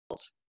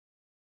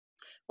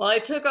While I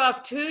took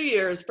off 2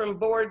 years from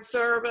board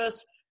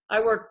service, I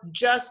worked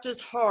just as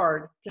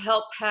hard to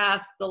help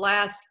pass the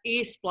last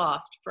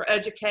eSPLOST for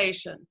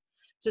education,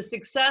 to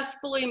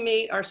successfully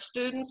meet our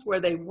students where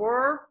they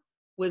were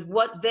with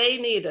what they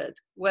needed,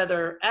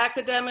 whether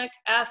academic,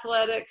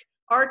 athletic,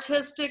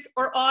 artistic,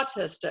 or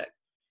autistic.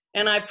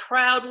 And I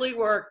proudly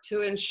worked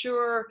to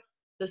ensure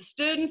the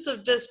students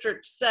of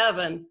District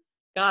 7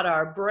 got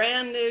our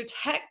brand new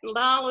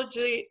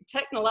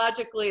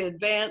technologically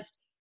advanced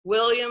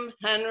William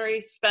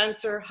Henry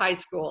Spencer High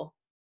School,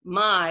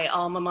 my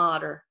alma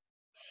mater.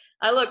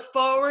 I look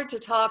forward to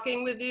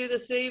talking with you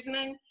this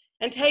evening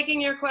and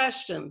taking your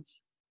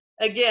questions.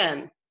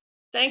 Again,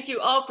 thank you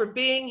all for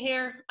being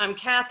here. I'm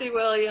Cathy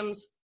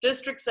Williams,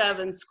 District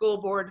 7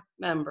 School Board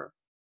member.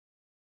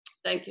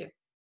 Thank you.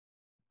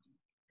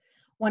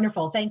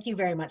 Wonderful. Thank you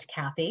very much,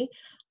 Cathy.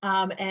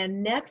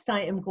 And next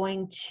I am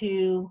going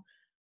to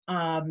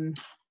unmute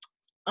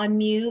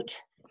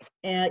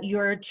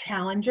your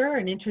challenger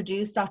and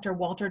introduce Dr.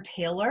 Walter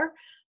Taylor.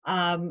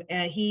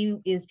 He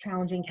is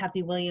challenging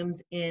Cathy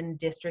Williams in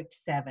District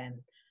 7.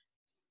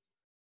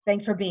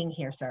 Thanks for being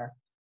here, sir.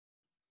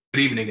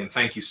 Good evening, and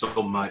thank you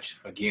so much.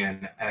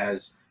 Again,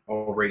 as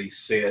already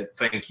said,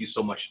 thank you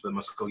so much to the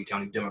Muscogee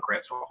County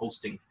Democrats for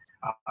hosting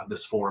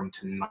this forum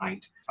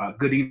tonight.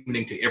 Good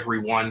evening to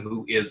everyone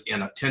who is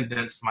in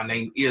attendance. My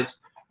name is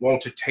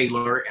Walter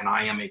Taylor, and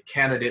I am a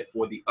candidate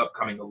for the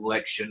upcoming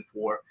election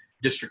for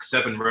District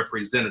 7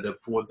 representative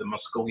for the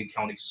Muscogee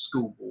County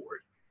School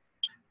Board.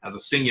 As a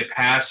senior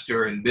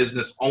pastor and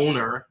business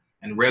owner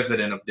and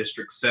resident of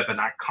District 7,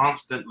 I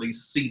constantly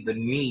see the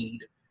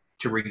need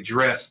to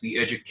redress the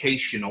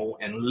educational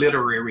and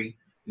literary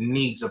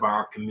needs of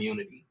our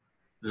community.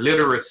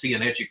 Literacy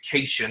and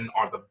education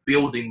are the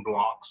building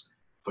blocks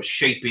for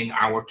shaping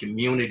our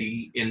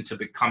community into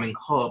becoming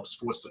hubs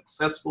for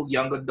successful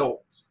young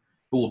adults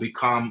who will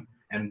become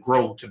and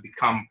grow to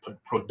become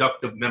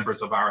productive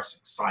members of our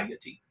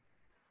society.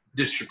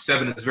 District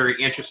 7 is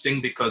very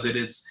interesting because it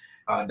is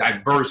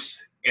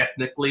diverse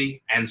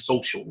ethnically and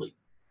socially.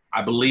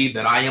 I believe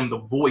that I am the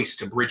voice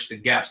to bridge the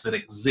gaps that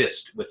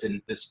exist within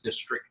this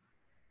district.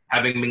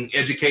 Having been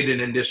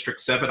educated in District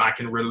 7, I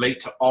can relate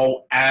to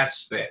all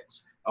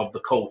aspects of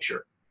the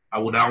culture. I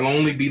will not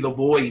only be the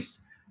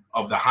voice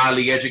of the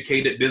highly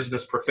educated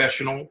business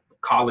professional, the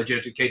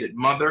college-educated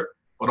mother,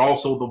 but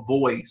also the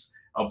voice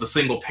of the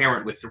single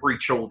parent with 3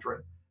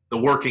 children, the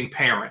working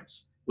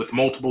parents with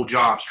multiple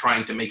jobs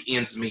trying to make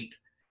ends meet,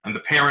 and the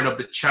parent of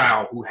the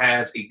child who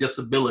has a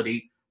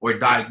disability or a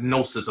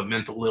diagnosis of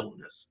mental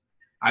illness.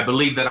 I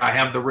believe that I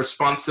have the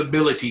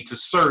responsibility to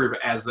serve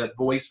as that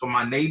voice for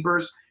my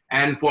neighbors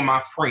and for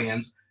my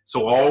friends,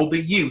 so all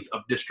the youth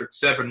of District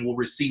 7 will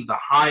receive the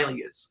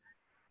highest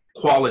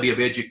quality of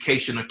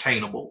education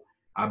attainable.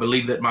 I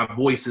believe that my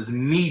voice is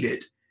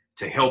needed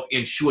to help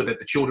ensure that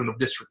the children of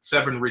District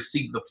 7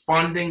 receive the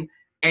funding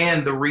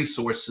and the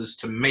resources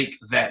to make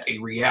that a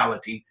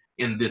reality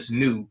in this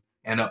new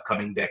and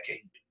upcoming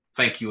decade.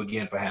 Thank you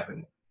again for having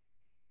me.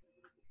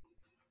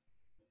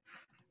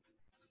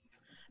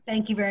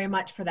 Thank you very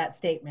much for that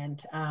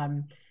statement.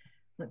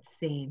 Let's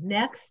see.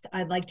 Next,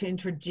 I'd like to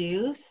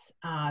introduce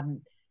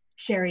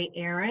Sherrie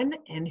Aaron,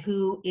 and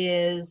who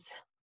is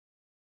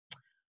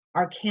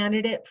our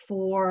candidate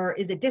for,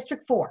 is it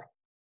District 4?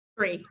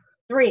 3.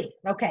 3.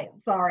 Okay,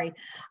 sorry.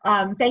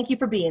 Thank you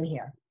for being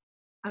here.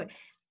 Okay.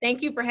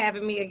 Thank you for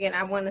having me again.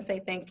 I want to say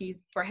thank you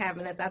for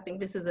having us. I think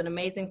this is an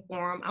amazing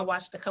forum. I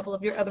watched a couple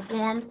of your other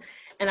forums,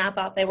 and I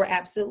thought they were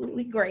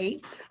absolutely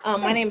great.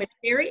 My name is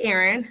Sherrie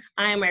Aaron.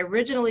 I am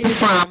originally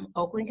from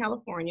Oakland,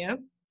 California.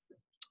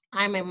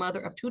 I'm a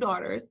mother of 2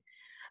 daughters.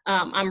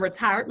 I'm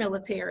retired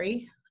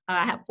military.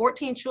 I have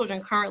 14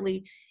 children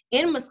currently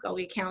in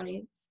Muscogee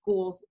County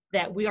schools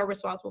that we are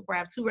responsible for. I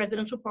have 2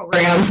 residential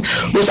programs,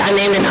 which I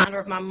named in honor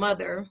of my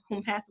mother,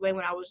 whom passed away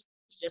when I was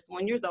just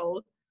 1 year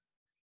old.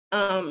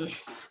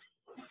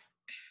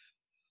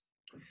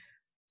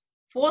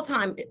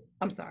 Full-time,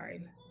 I'm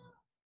sorry.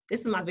 This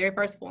is my very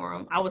first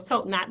forum. I was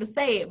told not to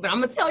say it, but I'm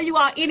gonna tell you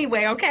all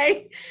anyway,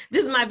 okay?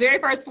 This is my very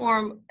first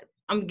forum.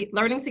 I'm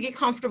learning to get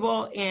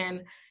comfortable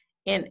in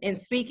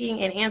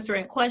speaking and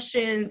answering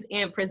questions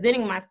and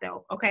presenting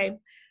myself, okay?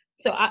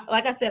 So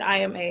like I said, I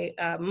am a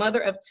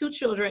mother of 2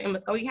 children in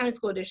Muscogee County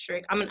School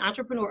District. I'm an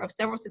entrepreneur of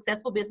several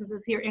successful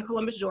businesses here in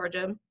Columbus,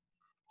 Georgia.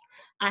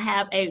 I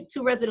have 2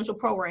 residential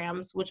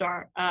programs, which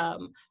are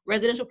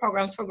residential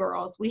programs for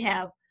girls. We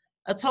have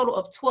a total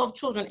of 12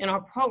 children in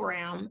our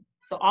program.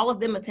 So all of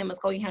them attend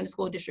Muscogee County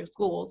School District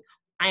schools.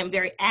 I am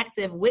very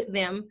active with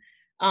them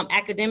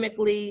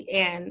academically,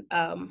 and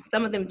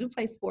some of them do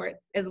play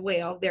sports as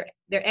well. They're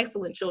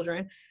excellent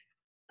children.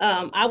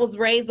 I was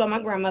raised by my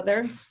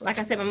grandmother. Like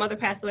I said, my mother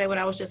passed away when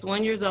I was just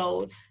 1 year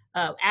old.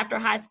 After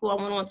high school, I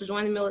went on to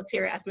join the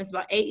military. I spent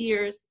about 8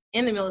 years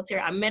in the military.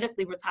 I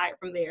medically retired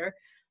from there.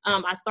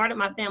 I started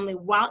my family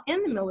while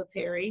in the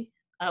military.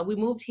 We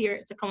moved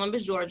here to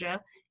Columbus, Georgia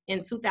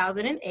in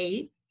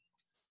 2008.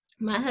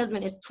 My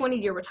husband is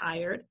 20-year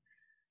retired.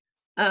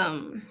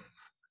 I'm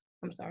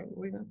sorry, what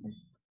were you gonna say?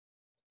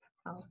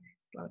 Oh,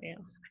 slow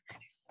down.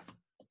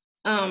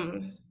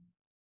 After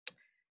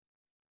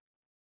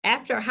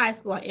high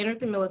school, I entered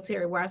the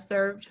military where I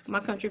served my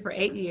country for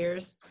 8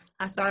 years.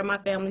 I started my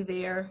family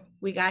there.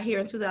 We got here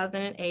in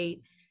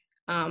 2008.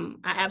 I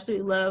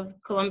absolutely love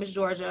Columbus,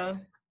 Georgia.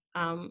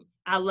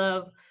 I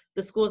love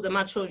the schools that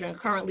my children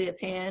currently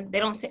attend. They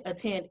don't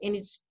attend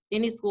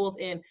any schools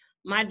in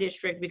my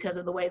district because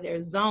of the way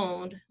they're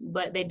zoned,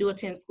 but they do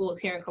attend schools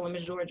here in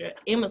Columbus, Georgia,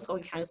 in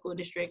Muscogee County School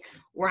District,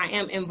 where I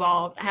am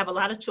involved. I have a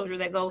lot of children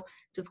that go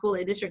to school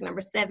at District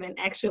number 7,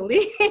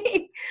 actually,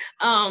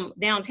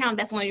 downtown.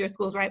 That's one of your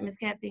schools, right, Miss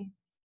Cathy?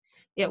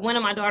 Yeah, one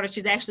of my daughters,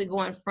 she's actually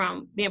going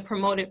from being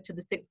promoted to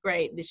the 6th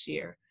grade this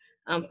year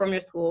from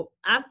your school.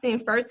 I've seen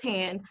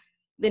firsthand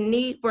the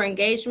need for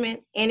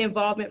engagement and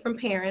involvement from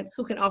parents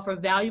who can offer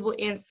valuable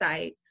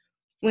insight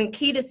when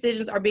key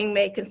decisions are being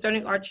made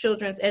concerning our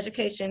children's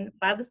education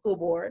by the school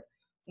board.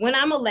 When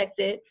I'm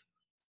elected,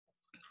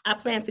 I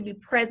plan to be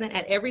present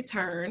at every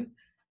turn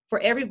for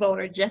every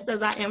voter, just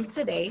as I am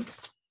today.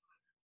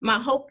 My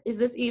hope is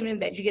this evening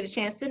that you get a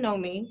chance to know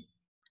me.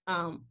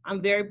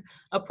 I'm very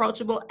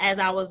approachable. As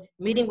I was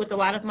meeting with a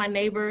lot of my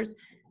neighbors,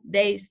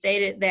 they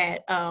stated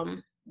that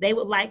they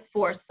would like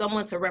for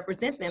someone to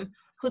represent them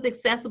who's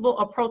accessible,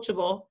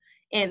 approachable,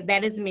 and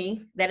that is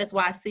me. That's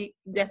why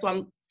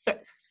I'm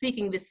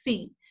seeking the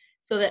seat,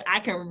 so that I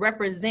can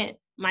represent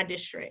my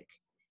district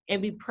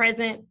and be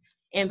present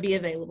and be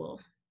available.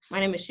 My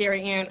name is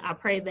Sherrie Aaron. I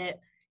pray that,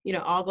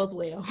 all goes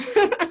well.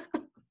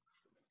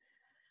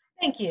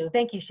 Thank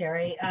you,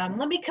 Sherrie.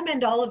 Let me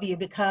commend all of you,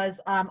 because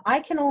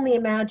I can only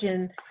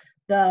imagine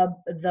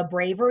the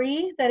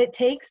bravery that it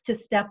takes to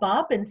step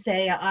up and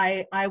say,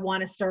 I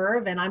want to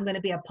serve, and I'm going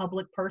to be a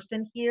public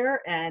person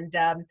here, and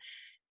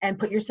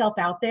put yourself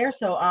out there.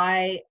 So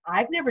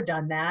I've never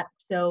done that.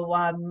 So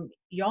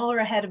y'all are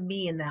ahead of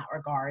me in that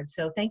regard.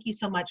 So thank you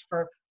so much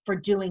for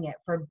doing it,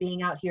 for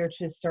being out here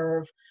to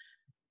serve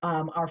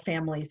our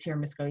families here in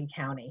Muscogee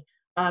County.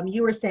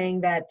 You were saying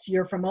that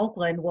you're from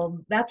Oakland. Well,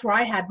 that's where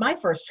I had my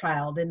first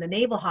child, in the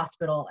Naval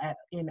Hospital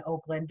in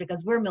Oakland,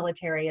 because we're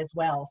military as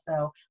well.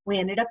 So we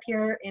ended up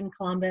here in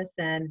Columbus,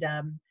 and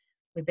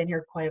we've been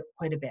here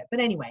quite a bit. But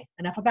anyway,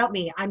 enough about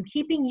me. I'm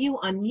keeping you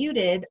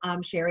unmuted,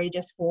 Sherrie,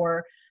 just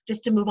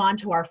to move on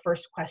to our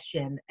first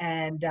question.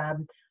 And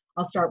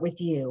I'll start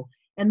with you.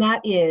 And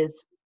that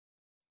is,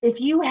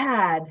 if you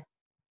had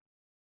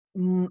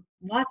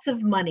lots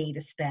of money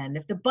to spend,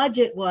 if the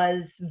budget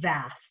was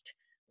vast,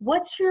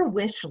 what's your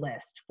wish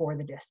list for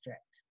the district?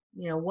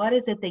 What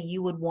is it that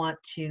you would want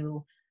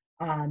to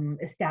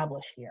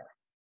establish here?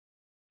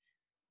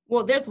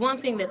 Well, there's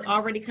one thing that's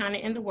already kind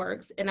of in the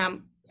works,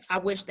 and I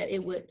wish that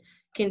it would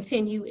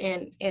continue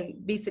and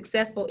be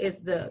successful, is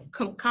the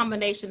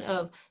combination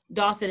of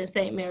Dawson and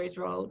St. Mary's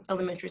Road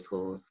elementary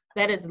schools.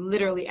 That is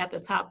literally at the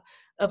top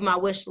of my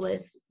wish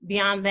list.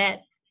 Beyond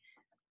that,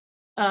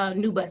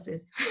 new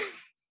buses,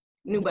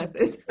 new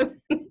buses.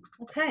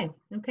 Okay,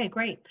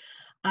 great.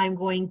 I'm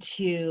going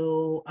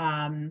to,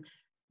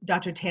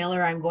 Dr.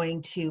 Taylor, I'm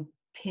going to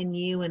pin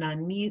you and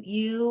unmute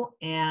you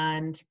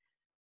and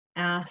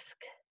ask,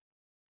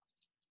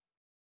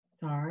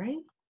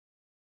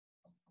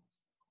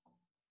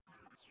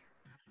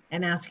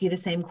 and ask you the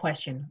same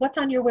question. What's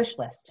on your wish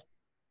list?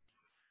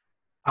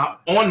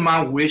 On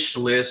my wish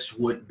list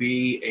would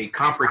be a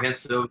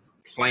comprehensive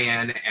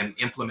plan and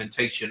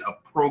implementation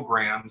of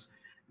programs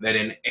that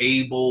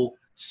enable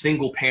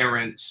single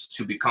parents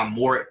to become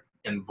more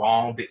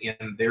involved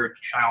in their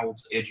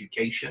child's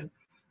education,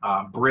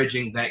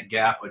 bridging that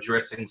gap,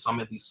 addressing some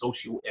of these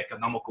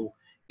socio-economical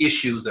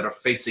issues that are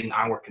facing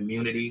our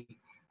community,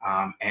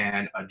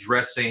 and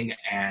addressing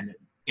and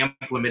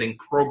implementing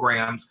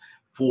programs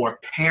for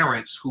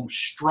parents who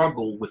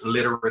struggle with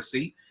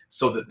literacy,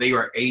 so that they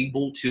are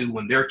able to,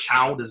 when their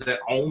child is at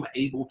home,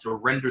 able to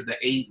render the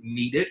aid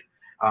needed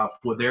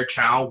for their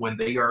child when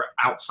they are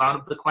outside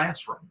of the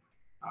classroom.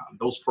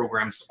 Those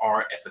programs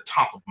are at the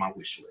top of my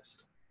wish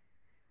list.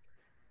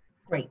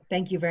 Great,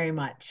 thank you very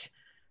much.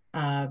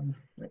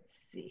 Let's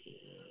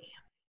see.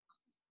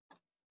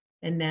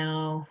 And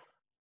now,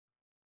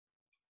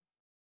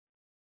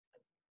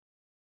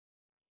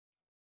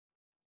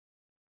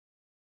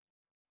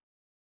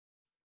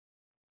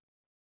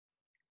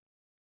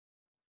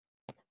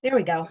 there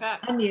we go, okay.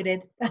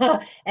 Unmuted.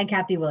 And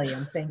Cathy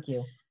Williams, thank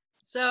you.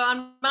 So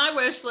on my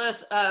wish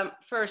list,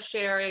 first,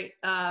 Sherrie,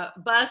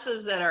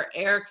 buses that are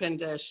air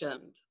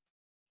conditioned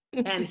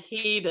and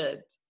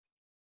heated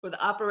with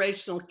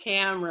operational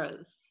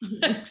cameras,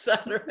 et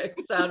cetera,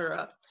 et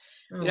cetera.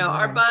 Oh,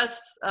 our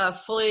bus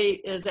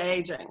fleet is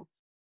aging.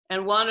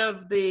 And one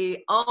of the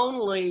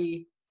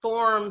only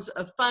forms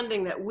of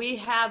funding that we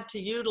have to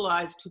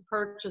utilize to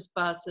purchase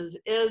buses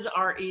is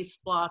our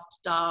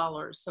eSPLOST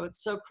dollars. So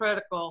it's so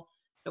critical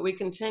that we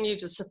continue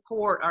to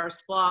support our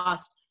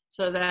SPLOST,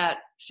 so that,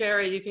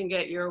 Sherrie, you can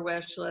get your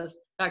wish list.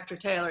 Dr.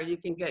 Taylor, you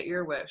can get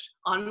your wish.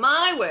 On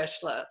my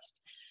wish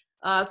list,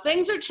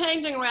 things are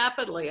changing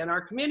rapidly in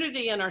our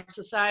community, in our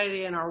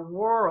society, in our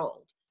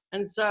world.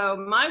 And so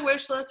my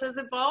wish list has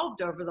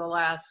evolved over the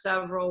last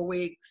several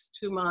weeks,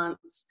 2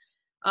 months.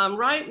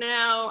 Right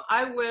now,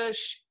 I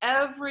wish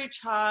every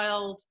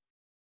child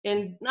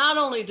in not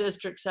only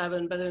District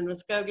 7, but in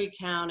Muscogee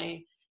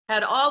County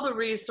had all the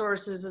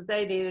resources that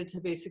they needed to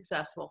be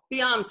successful,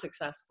 beyond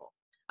successful.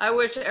 I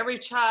wish every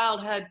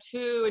child had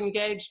 2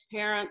 engaged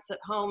parents at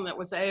home that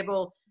was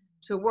able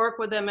to work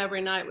with them every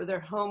night with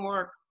their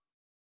homework.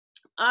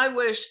 I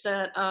wish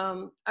that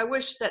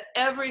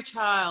every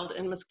child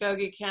in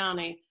Muscogee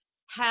County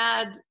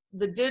had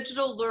the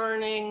digital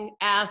learning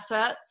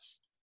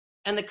assets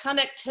and the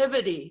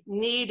connectivity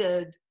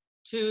needed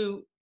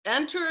to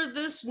enter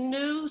this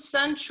new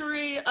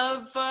century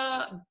of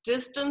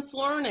distance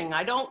learning.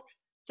 I don't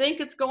think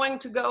it's going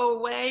to go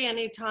away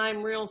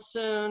anytime real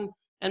soon.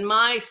 And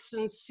my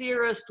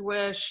sincerest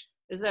wish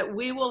is that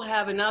we will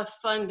have enough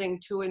funding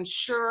to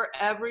ensure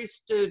every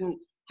student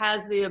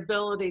has the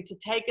ability to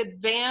take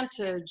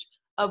advantage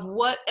of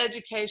what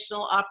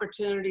educational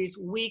opportunities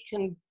we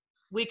can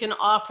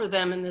offer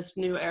them in this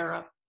new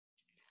era.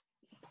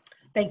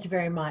 Thank you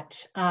very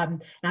much. I'm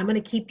going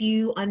to keep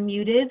you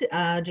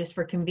unmuted just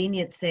for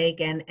convenience sake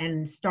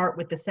and start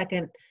with the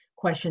second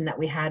question that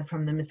we had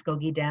from the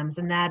Muscogee Dems,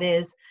 and that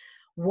is,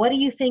 what do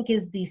you think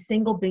is the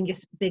single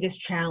biggest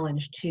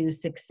challenge to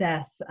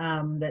success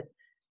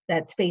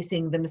that's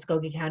facing the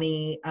Muscogee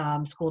County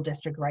School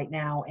District right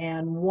now,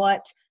 and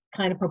what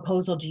kind of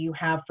proposal do you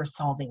have for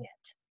solving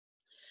it?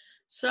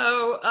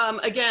 So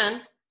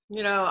again,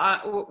 you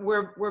know,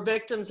 we're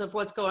victims of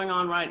what's going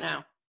on right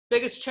now.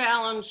 Biggest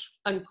challenge,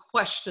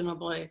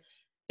 unquestionably,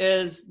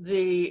 is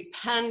the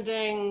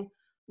pending,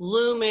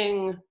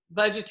 looming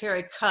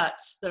budgetary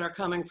cuts that are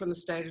coming from the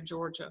state of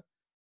Georgia.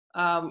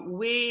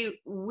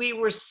 We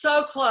were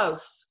so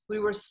close. We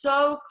were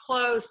so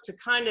close to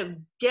kind of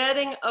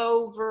getting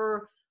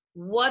over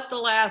what the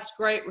last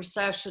Great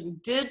Recession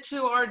did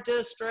to our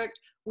district.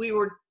 We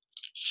were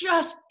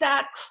just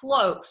that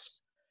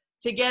close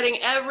to getting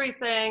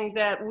everything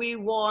that we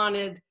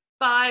wanted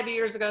 5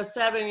 years ago,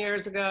 7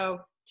 years ago,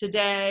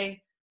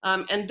 today.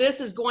 And this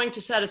is going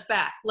to set us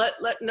back. Let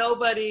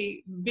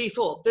nobody be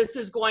fooled. This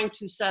is going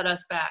to set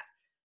us back.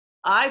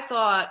 I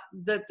thought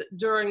that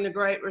during the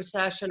Great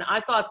Recession,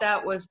 I thought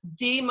that was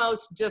the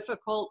most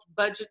difficult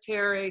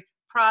budgetary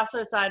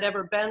process I'd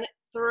ever been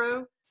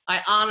through.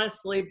 I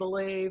honestly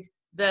believe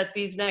that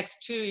these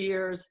next 2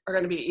 years are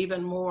going to be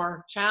even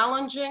more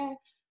challenging,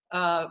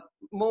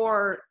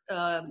 more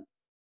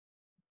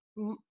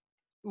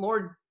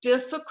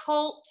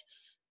difficult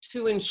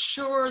to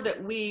ensure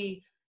that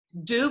we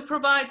do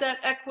provide that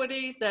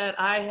equity that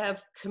I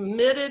have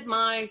committed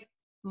my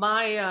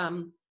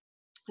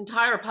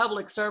entire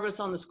public service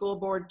on the school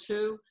board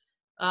to.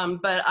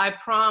 But I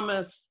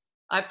promise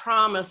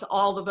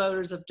all the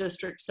voters of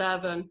District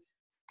 7,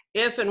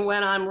 if and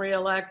when I'm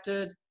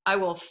reelected, I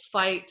will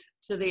fight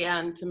to the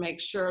end to make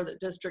sure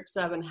that District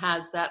 7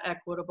 has that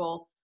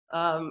equitable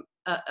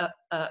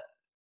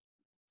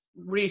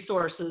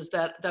resources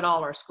that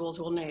all our schools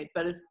will need.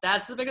 But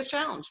that's the biggest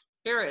challenge,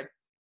 period.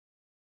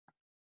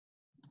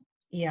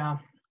 Yeah,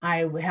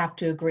 I would have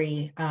to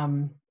agree.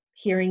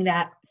 Hearing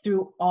that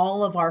through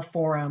all of our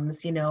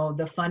forums, you know,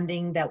 the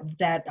funding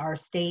that our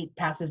state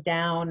passes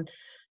down,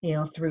 you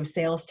know, through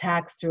sales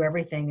tax, through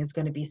everything is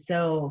going to be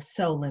so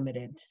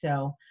limited.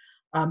 So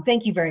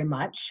thank you very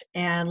much.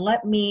 And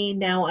let me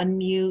now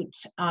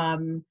unmute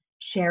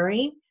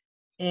Sherrie.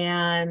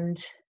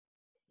 And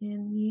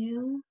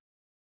you're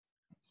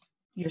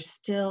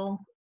still,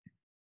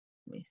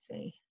 let me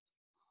see.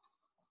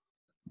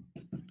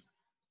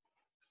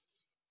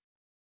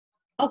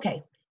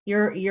 Okay,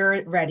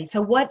 you're ready. So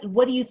what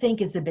do you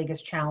think is the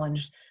biggest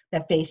challenge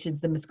that faces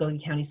the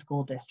Muscogee County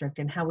School District,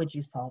 and how would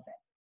you solve it?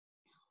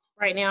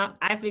 Right now,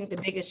 I think the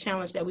biggest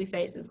challenge that we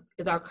face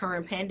is our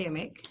current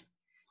pandemic,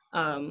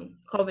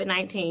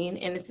 COVID-19,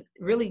 and it's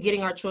really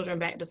getting our children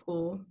back to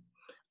school.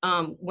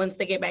 Once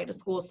they get back to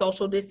school,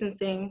 social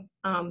distancing.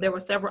 There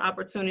were several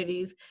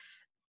opportunities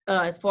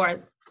as far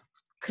as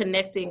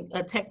connecting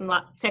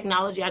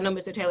technology. I know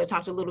Mr. Taylor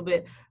talked a little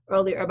bit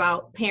earlier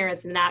about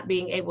parents not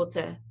being able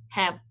to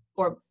have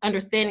or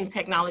understanding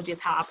technology is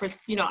how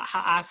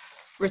I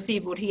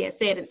received what he had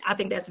said. And I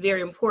think that's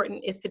very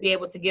important, is to be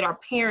able to get our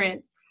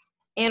parents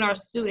and our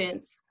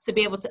students to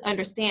be able to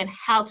understand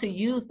how to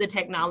use the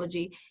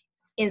technology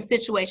in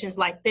situations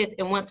like this.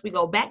 And once we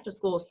go back to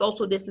school,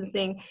 social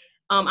distancing,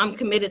 I'm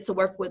committed to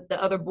work with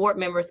the other board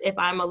members if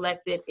I'm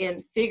elected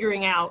in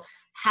figuring out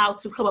how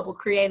to come up with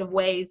creative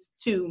ways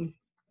to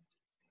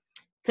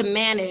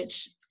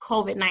manage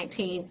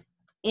COVID-19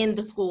 in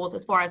the schools,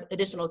 as far as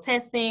additional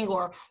testing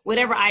or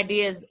whatever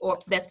ideas or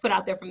that's put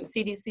out there from the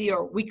CDC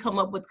or we come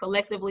up with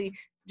collectively,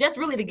 just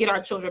really to get our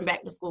children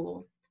back to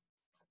school.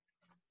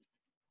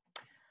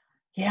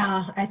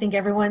 Yeah, I think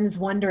everyone's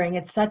wondering.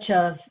 It's such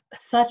a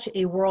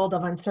world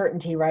of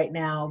uncertainty right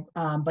now.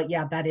 But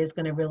yeah, that is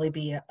going to really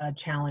be a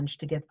challenge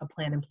to get a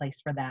plan in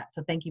place for that.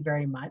 So thank you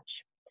very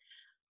much.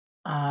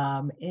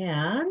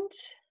 And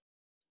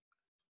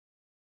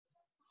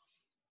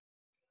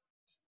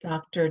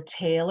Dr.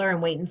 Taylor,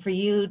 I'm waiting for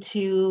you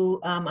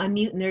to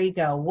unmute, and there you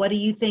go. What do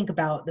you think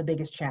about the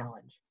biggest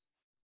challenge?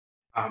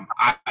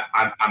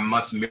 I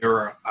must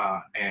mirror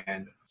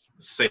and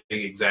say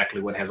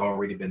exactly what has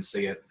already been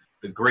said.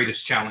 The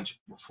greatest challenge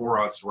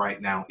before us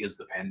right now is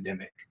the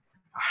pandemic.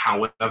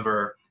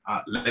 However,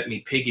 let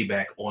me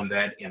piggyback on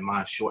that in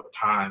my short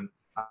time.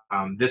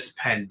 This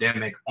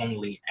pandemic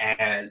only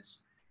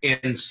adds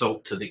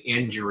insult to the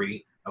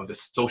injury of the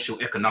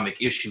social economic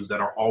issues that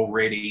are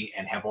already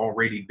and have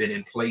already been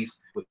in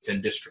place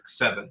within District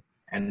 7.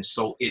 And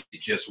so it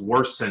just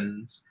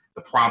worsens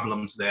the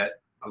problems that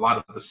a lot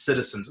of the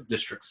citizens of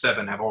District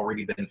 7 have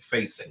already been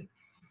facing.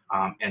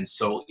 And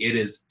so it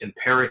is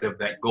imperative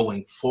that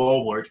going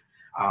forward,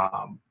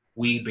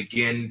 we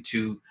begin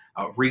to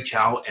reach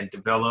out and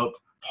develop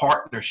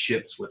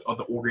partnerships with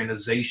other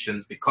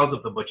organizations because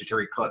of the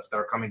budgetary cuts that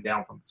are coming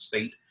down from the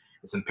state.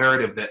 It's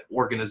imperative that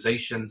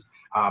organizations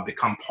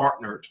become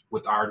partnered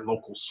with our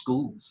local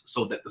schools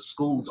so that the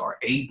schools are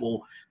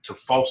able to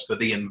foster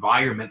the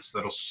environments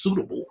that are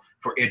suitable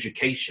for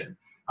education.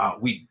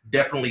 We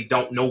definitely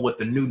don't know what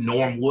the new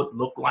norm would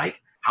look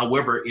like.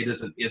 However,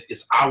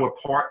 it's our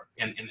part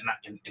and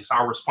it's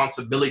our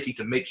responsibility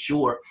to make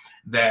sure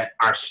that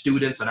our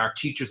students and our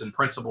teachers and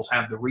principals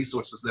have the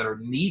resources that are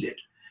needed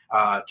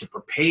to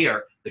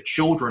prepare the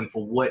children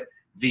for what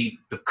the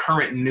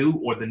current new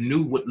or the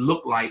new would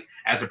look like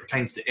as it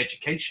pertains to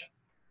education.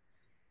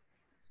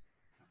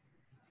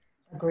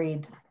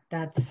 Agreed.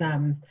 That's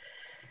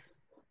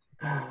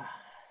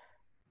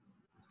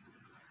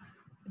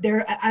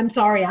I'm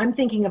sorry, I'm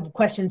thinking of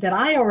questions that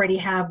I already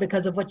have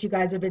because of what you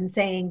guys have been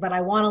saying, but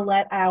I want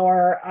to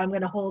I'm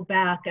going to hold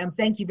back.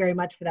 Thank you very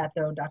much for that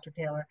though, Dr.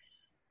 Taylor.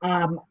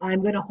 I'm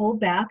going to hold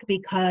back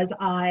because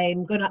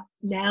I'm going to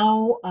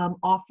now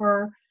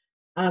offer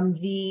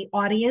the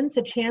audience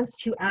a chance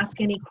to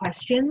ask any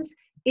questions.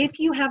 If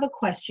you have a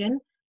question,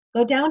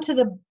 go down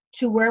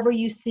to wherever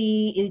you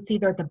see, it's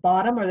either at the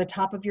bottom or the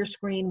top of your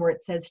screen where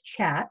it says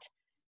chat,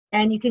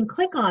 and you can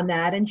click on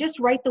that and just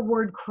write the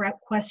word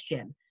correct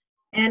question.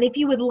 And if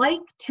you would like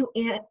to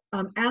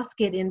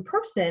ask it in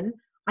person,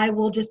 I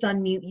will just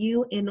unmute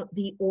you in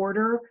the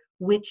order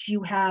which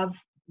you have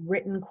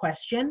written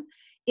question.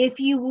 If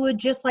you would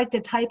just like to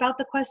type out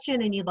the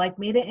question and you'd like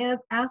me to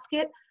ask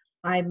it,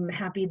 I'm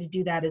happy to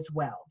do that as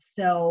well.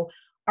 So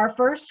our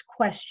first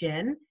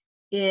question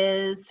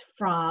is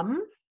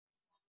from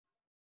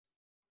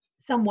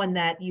someone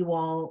that you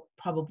all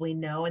probably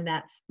know, and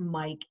that's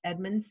Mike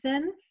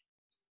Edmondson.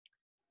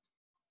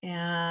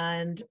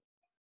 And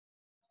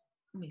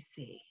let me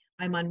see.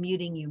 I'm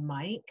unmuting you,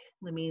 Mike.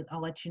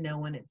 I'll let you know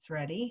when it's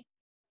ready.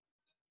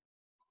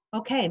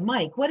 Okay,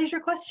 Mike, what is your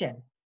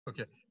question?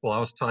 Okay, well, I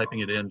was typing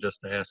it in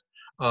just to ask.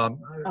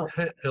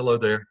 Hello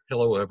there.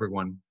 Hello,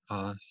 everyone.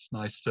 It's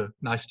nice to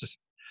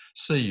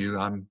see you.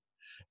 I'm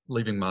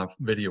leaving my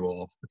video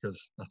off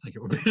because I think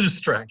it would be a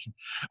distraction.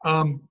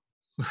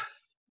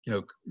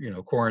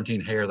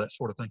 Quarantine hair, that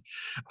sort of thing.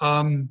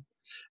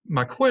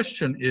 My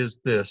question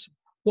is this: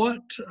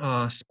 what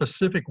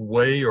specific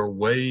way or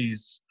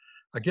ways,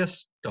 I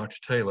guess, Dr.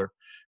 Taylor,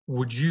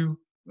 would you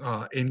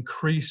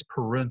increase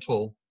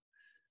parental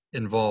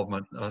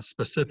involvement?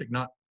 Specific,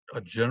 not a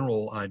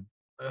general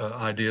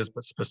ideas,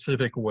 but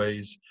specific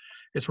ways.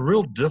 It's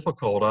real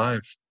difficult,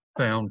 I've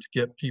found, to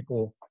get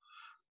people,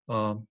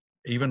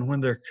 even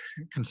when they're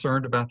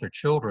concerned about their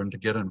children, to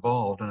get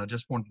involved. And I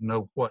just wanted to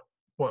know what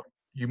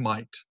you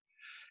might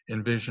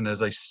envision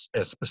as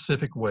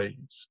specific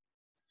ways.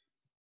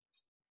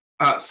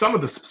 Some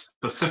of the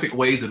specific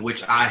ways in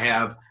which I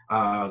have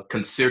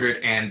considered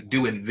and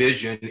do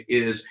envision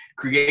is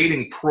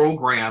creating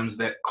programs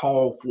that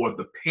call for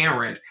the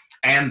parent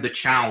and the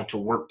child to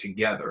work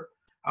together.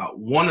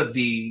 One of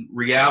the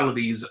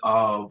realities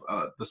of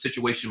the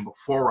situation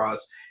before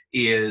us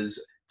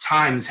is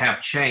times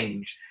have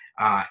changed,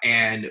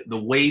 and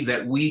the way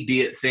that we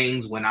did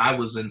things when I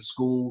was in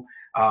school,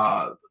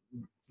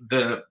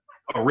 the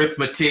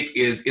arithmetic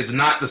is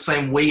not the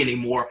same way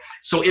anymore.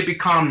 So it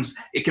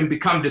can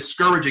become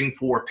discouraging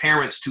for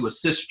parents to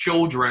assist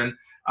children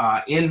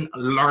in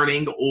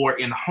learning or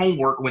in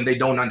homework when they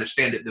don't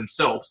understand it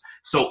themselves.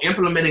 So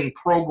implementing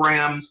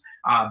programs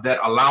that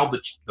allow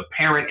the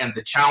parent and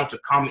the child to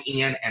come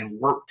in and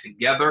work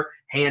together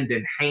hand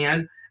in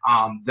hand,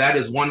 that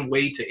is one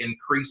way to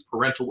increase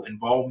parental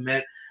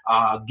involvement.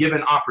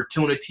 Given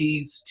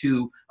opportunities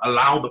to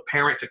allow the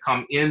parent to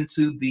come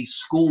into the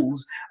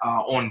schools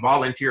on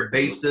volunteer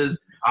basis,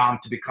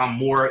 to become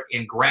more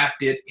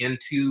engrafted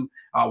into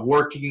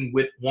working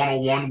with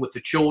one-on-one with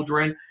the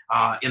children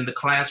in the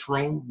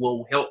classroom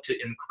will help to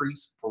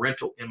increase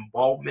parental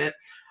involvement.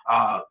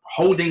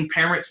 Holding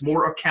parents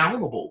more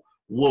accountable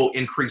will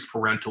increase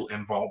parental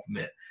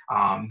involvement.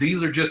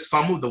 These are just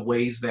some of the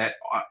ways that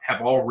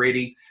have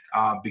already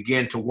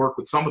began to work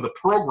with some of the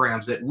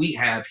programs that we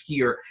have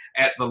here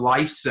at the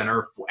Life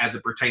Center as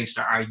it pertains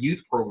to our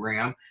youth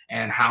program,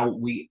 and how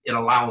it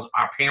allows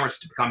our parents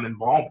to become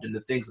involved in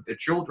the things that their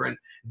children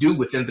do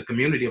within the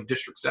community of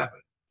District 7.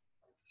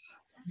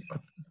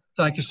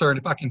 Thank you, sir. And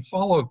if I can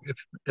follow,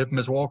 if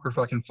Ms. Walker, if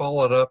I can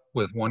follow it up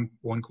with one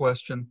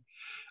question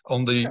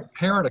on the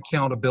parent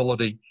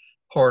accountability.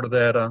 part of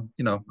that,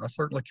 you know, I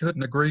certainly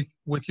couldn't agree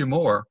with you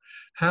more.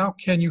 How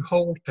can you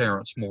hold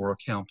parents more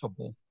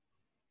accountable?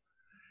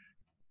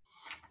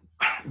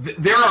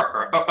 There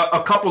are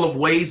a couple of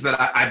ways that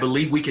I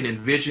believe we can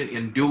envision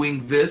in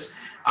doing this.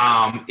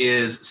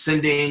 Is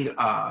sending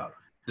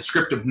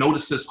descriptive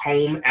notices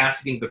home,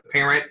 asking the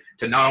parent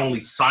to not only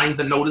sign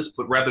the notice,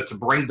 but rather to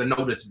bring the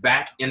notice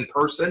back in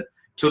person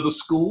to the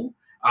school.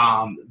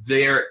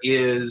 There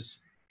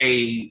is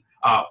a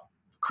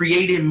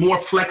creating more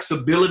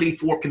flexibility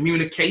for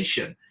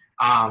communication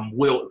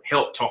will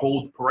help to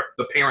hold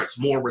the parents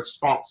more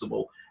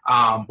responsible.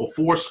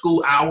 Before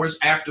school hours,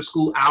 after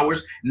school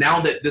hours,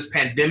 now that this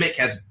pandemic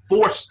has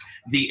forced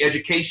the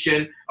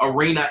education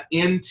arena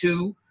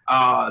into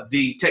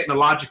the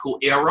technological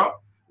era,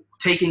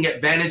 taking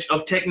advantage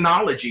of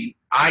technology,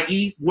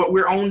 i.e. what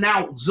we're on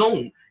now,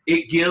 Zoom.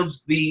 It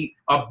gives the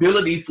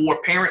ability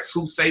for parents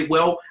who say,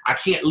 well, I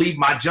can't leave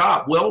my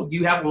job. Well,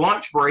 you have a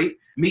lunch break,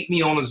 meet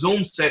me on a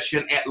Zoom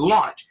session at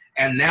lunch.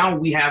 And now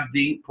we have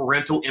the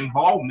parental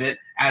involvement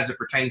as it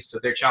pertains to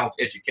their child's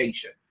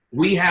education.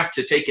 We have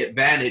to take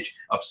advantage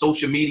of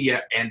social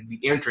media and the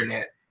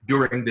internet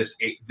during this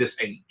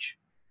age.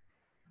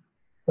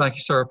 Thank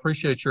you, sir.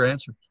 Appreciate your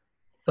answer.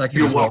 Thank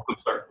you. You're welcome,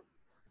 sir.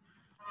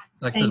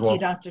 Thank you,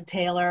 Dr.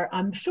 Taylor.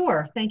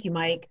 Sure. Thank you,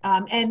 Mike.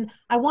 And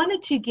I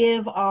wanted to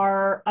give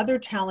our other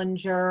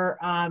challenger,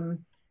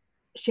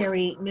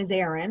 Sherrie, Ms.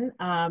 Aaron,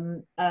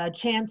 a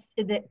chance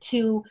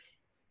to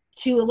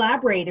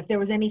elaborate if there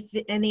was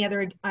any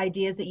other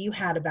ideas that you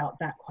had about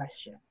that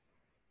question.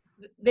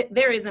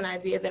 There is an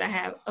idea that I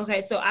have.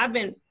 Okay, so I've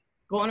been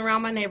going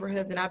around my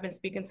neighborhoods and I've been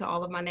speaking to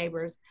all of my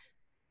neighbors.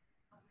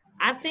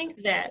 I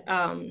think that,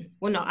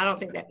 well, no, I don't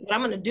think that. What I'm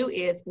going to do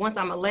is, once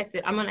I'm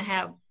elected, I'm going to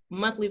have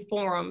monthly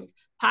forums,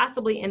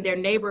 possibly in their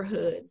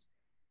neighborhoods,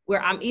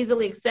 where I'm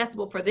easily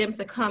accessible for them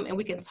to come and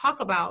we can talk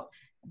about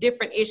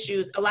different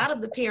issues. A lot of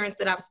the parents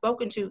that I've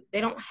spoken to,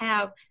 they don't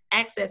have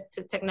access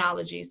to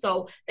technology.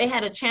 So they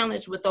had a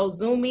challenge with those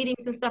Zoom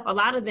meetings and stuff. A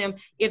lot of them,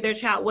 if their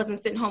child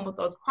wasn't sitting home with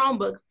those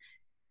Chromebooks,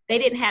 they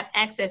didn't have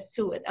access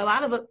to it. A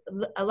lot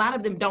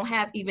of them don't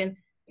have even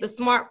the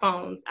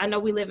smartphones. I know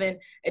we live in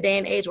a day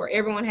and age where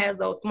everyone has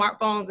those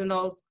smartphones and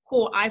those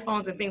cool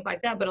iPhones and things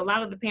like that. But a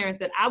lot of the parents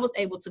that I was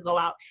able to go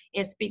out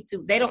and speak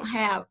to, they don't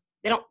have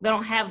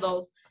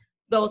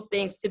those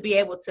things to be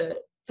able to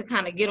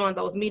kind of get on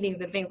those meetings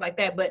and things like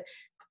that. But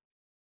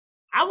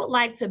I would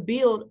like to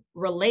build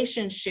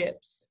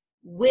relationships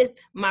with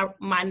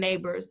my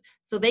neighbors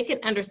so they can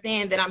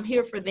understand that I'm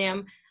here for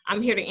them.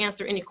 I'm here to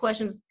answer any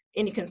questions,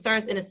 any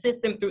concerns, and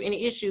assist them through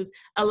any issues.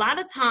 A lot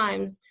of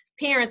times,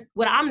 parents,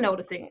 what I'm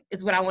noticing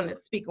is what I want to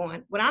speak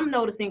on. What I'm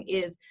noticing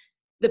is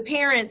the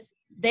parents,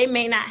 they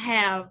may not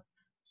have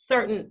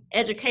certain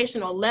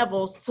educational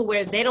levels to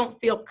where they don't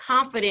feel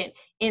confident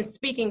in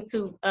speaking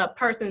to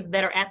persons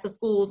that are at the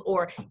schools,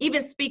 or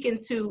even speaking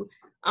to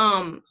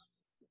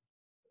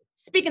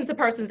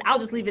persons. I'll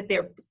just leave it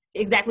there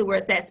exactly where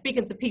it's at,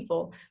 speaking to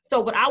people. So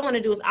what I want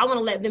to do is I want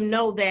to let them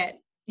know that,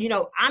 you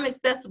know, I'm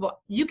accessible.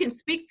 You can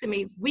speak to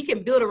me. We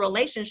can build a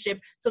relationship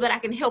so that I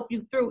can help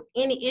you through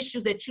any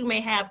issues that you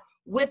may have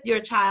with your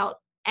child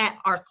at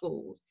our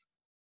schools.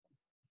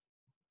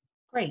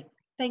 Great.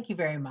 Thank you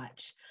very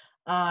much.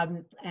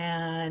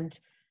 And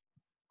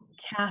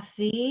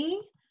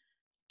Cathy,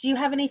 do you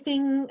have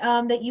anything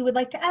that you would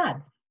like to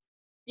add?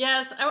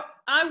 Yes,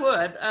 I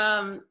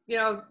would. You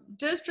know,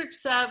 District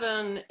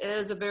 7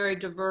 is a very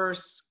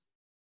diverse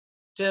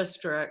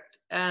district,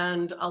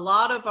 and a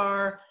lot of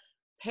our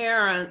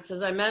parents,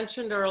 as I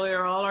mentioned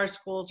earlier, all our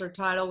schools are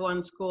Title I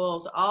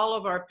schools. All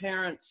of our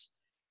parents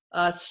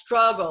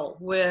struggle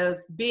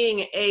with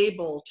being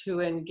able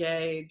to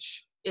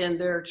engage in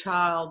their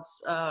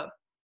child's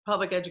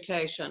public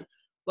education,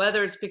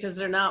 whether it's because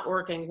they're not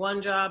working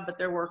one job, but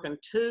they're working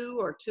 2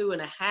 or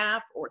 2.5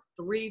 or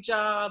 3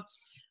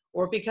 jobs,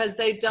 or because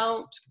they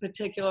don't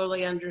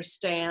particularly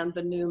understand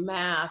the new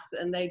math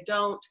and they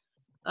don't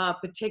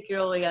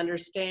particularly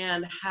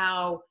understand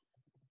how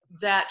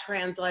that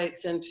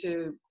translates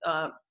into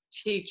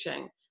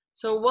teaching.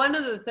 So one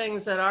of the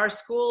things that our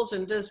schools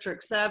in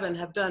District 7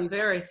 have done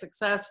very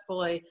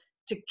successfully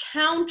to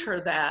counter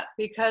that,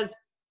 because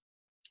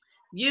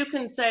you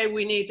can say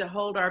we need to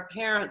hold our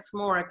parents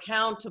more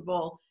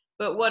accountable,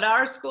 but what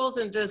our schools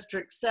in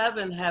District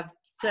 7 have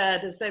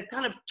said is they've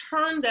kind of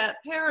turned that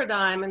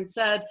paradigm and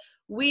said,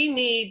 we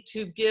need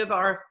to give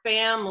our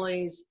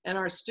families and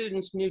our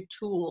students new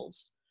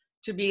tools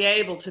to be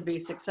able to be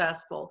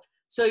successful.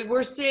 So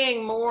we're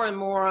seeing more and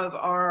more of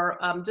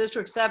our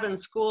District 7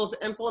 schools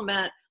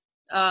implement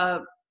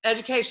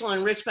educational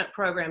enrichment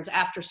programs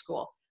after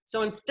school.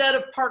 So instead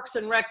of Parks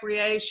and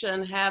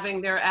Recreation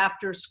having their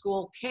after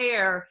school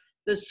care,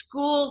 the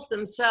schools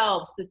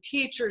themselves, the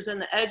teachers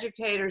and the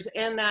educators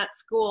in that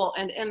school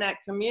and in that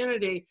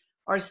community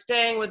are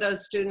staying with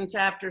those students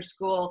after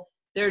school.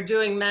 They're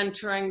doing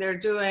mentoring, they're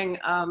doing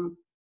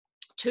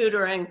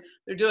tutoring,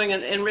 they're doing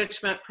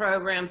enrichment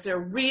programs, they're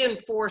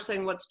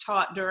reinforcing what's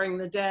taught during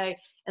the day.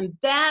 And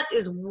that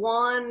is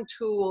one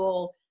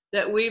tool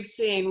that we've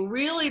seen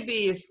really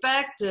be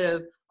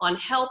effective on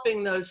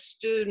helping those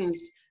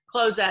students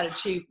close that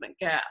achievement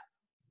gap.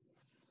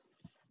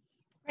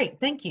 Great,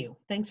 thank you.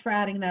 Thanks for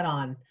adding that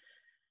on.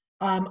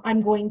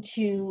 I'm going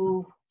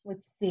to,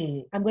 let's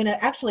see, I'm going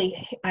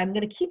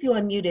to keep you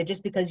unmuted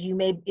just because you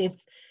may, if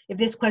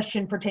this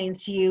question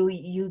pertains to you,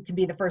 you can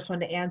be the first one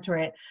to answer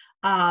it.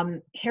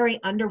 Harry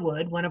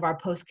Underwood, one of our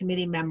post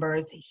committee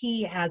members,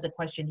 he has a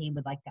question he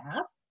would like to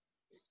ask.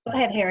 Go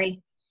ahead,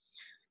 Harry.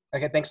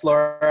 Okay, thanks,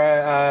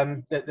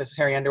 Laura. This is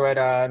Harry Underwood,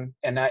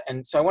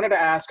 and so I wanted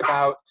to ask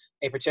about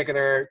a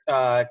particular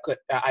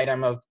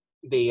item of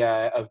the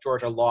of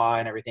Georgia law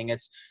and everything.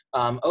 It's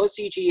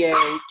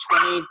OCGA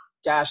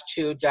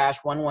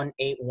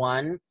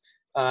 20-2-1181,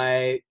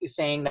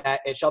 saying that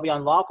it shall be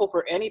unlawful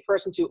for any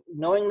person to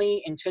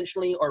knowingly,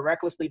 intentionally, or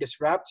recklessly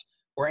disrupt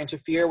or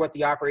interfere with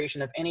the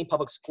operation of any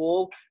public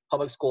school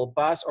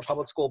bus, or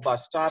public school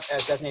bus stop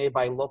as designated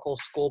by local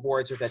school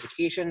boards of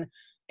education.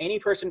 Any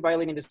person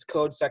violating this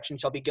code section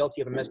shall be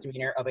guilty of a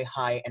misdemeanor of a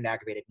high and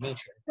aggravated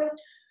nature.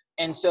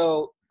 And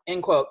so,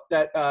 end quote.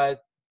 I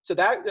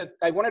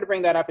wanted to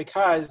bring that up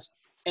because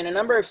in a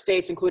number of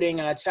states, including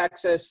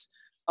Texas,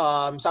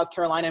 South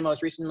Carolina,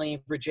 most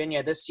recently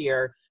Virginia this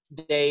year,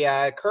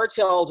 they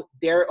curtailed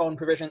their own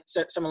provision,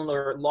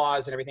 similar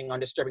laws and everything on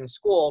disturbing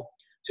school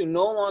to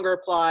no longer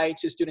apply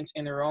to students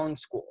in their own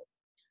school.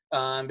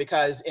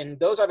 Because in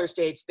those other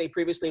states, they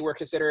previously were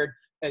considered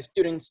as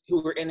students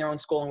who were in their own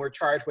school and were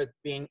charged with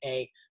being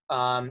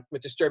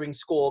with disturbing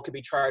school, could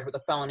be charged with a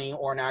felony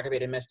or an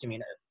aggravated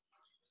misdemeanor.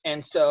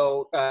 And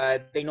so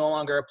they no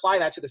longer apply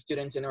that to the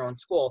students in their own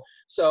school.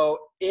 So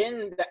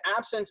in the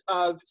absence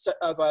of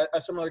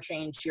a similar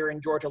change here in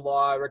Georgia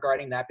law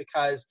regarding that,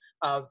 because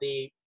of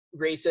the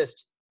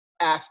racist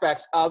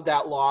aspects of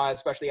that law,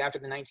 especially after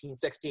the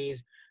 1960s,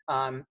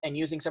 and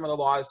using some of the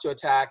laws to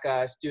attack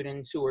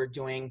students who are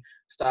doing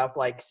stuff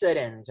like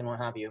sit-ins and what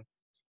have you.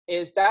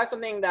 Is that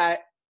something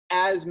that,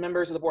 as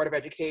members of the Board of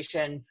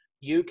Education,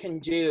 you can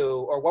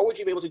do, or what would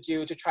you be able to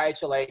do to try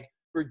to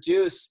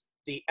reduce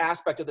the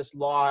aspect of this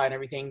law and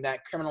everything that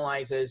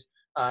criminalizes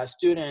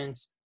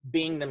students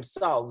being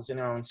themselves in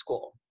their own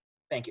school?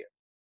 Thank you.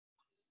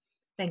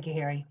 Thank you,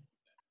 Harry.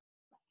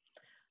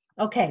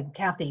 Okay,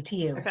 Cathy, to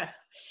you. Okay.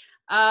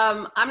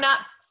 I'm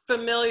not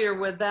familiar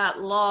with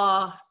that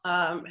law,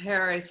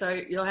 Harry, so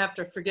you'll have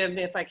to forgive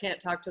me if I can't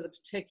talk to the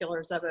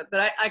particulars of it,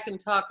 but I can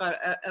talk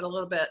at a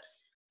little bit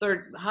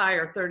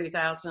higher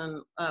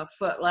 30,000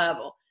 foot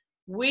level.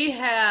 We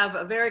have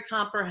a very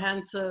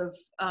comprehensive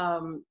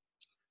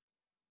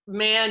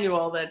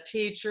manual that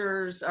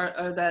teachers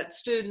or that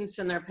students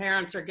and their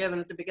parents are given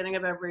at the beginning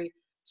of every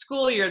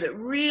school year that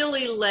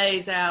really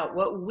lays out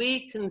what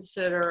we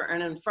consider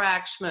an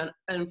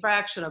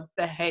infraction of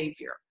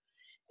behavior.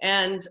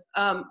 And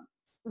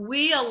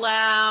we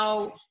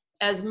allow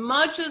as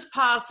much as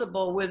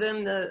possible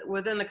within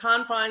the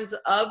confines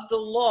of the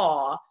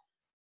law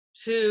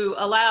to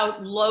allow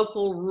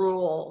local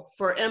rule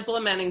for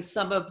implementing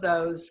some of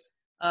those,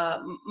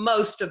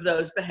 most of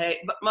those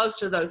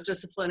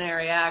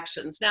disciplinary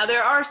actions. Now,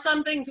 there are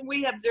some things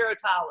we have zero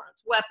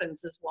tolerance.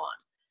 Weapons is one.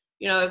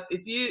 You know,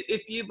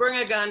 if you bring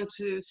a gun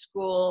to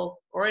school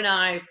or a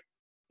knife,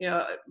 you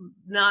know,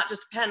 not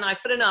just a pen knife,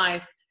 but a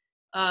knife,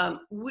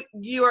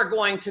 you are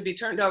going to be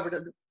turned over to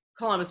the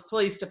Columbus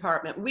Police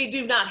Department. We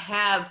do not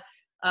have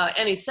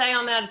any say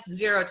on that. It's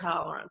zero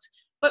tolerance.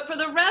 But for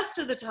the rest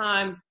of the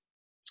time,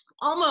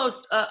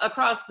 almost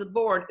across the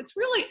board, it's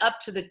really up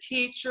to the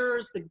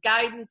teachers, the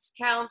guidance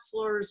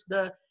counselors,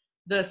 the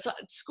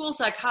school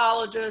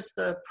psychologist,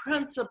 the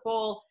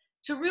principal,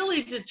 to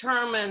really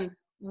determine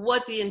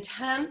what the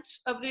intent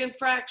of the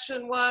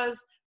infraction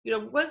was. You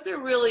know, was there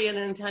really an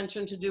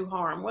intention to do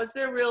harm? Was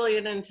there really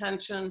an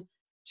intention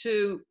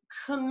to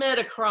commit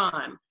a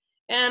crime?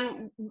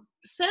 And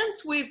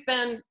since we've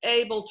been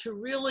able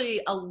to really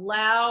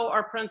allow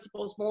our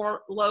principals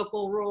more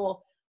local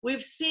rule,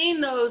 we've seen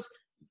those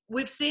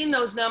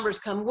numbers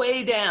come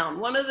way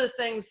down. One of the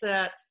things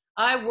that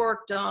I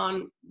worked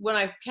on when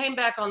I came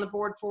back on the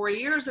board 4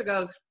 years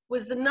ago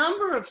was the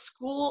number of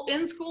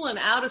in-school and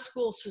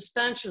out-of-school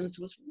suspensions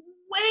was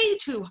way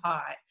too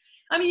high.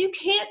 I mean, you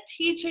can't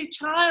teach a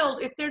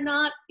child if they're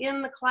not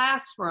in the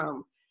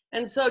classroom.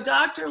 And so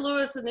Dr.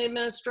 Lewis and the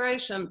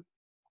administration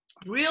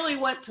really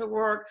went to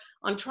work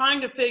on trying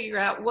to figure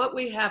out what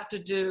we have to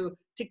do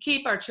to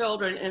keep our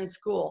children in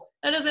school.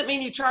 That doesn't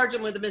mean you charge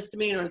them with a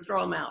misdemeanor and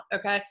throw them out,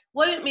 okay?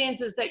 What it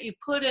means is that you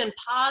put in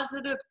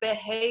positive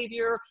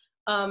behavior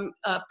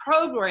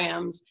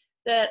programs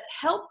that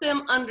help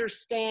them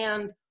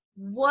understand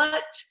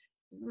what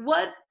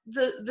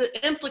the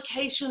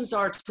implications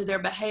are to their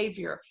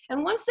behavior.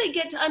 And once they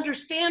get to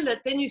understand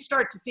it, then you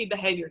start to see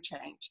behavior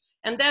change.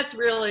 And that's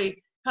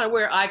really kind of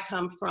where I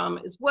come from,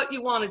 is what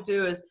you want to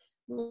do is,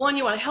 one,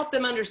 you want to help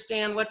them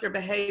understand what their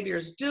behavior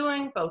is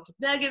doing, both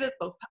negative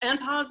and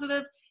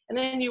positive, and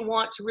then you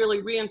want to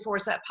really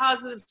reinforce that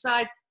positive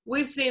side.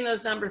 We've seen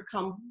those numbers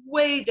come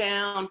way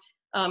down,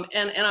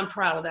 and I'm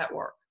proud of that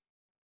work.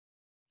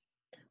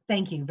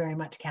 Thank you very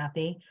much,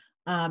 Cathy.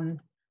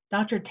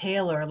 Dr.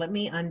 Taylor, let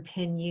me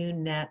unpin you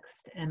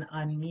next and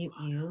unmute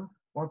you,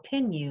 or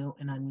pin you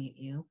and unmute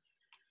you.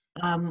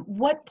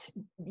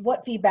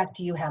 What feedback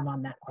do you have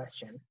on that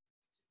question?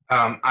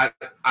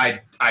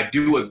 I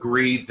do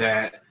agree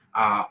that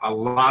a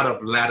lot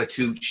of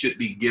latitude should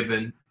be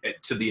given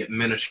to the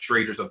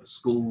administrators of the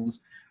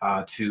schools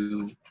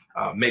to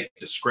make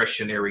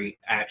discretionary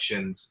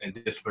actions and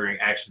disciplinary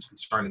actions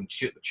concerning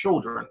the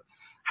children.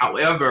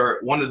 However,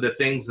 one of the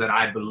things that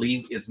I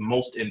believe is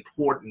most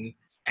important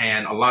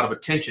and a lot of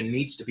attention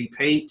needs to be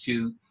paid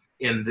to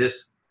in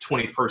this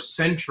 21st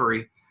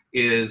century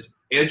is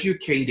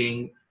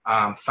educating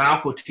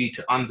faculty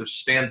to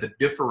understand the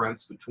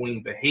difference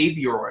between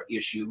behavioral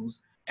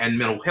issues and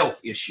mental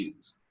health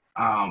issues,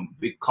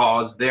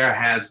 because there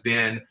has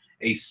been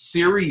a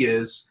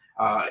serious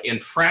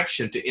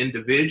infraction to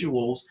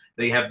individuals.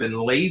 They have been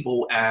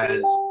labeled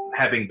as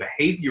having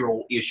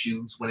behavioral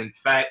issues when in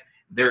fact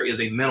there is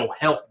a mental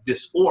health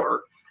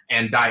disorder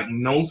and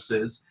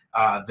diagnosis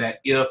that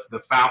if the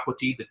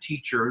faculty, the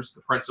teachers,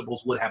 the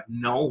principals would have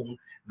known,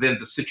 then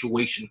the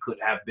situation could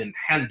have been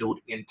handled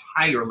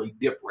entirely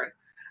different.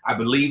 I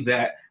believe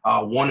that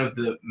one of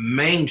the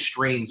main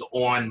streams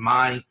on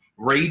my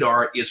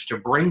radar is to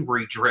bring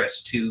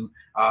redress to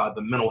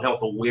the mental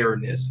health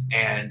awareness,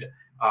 and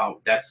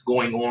that's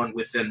going on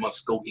within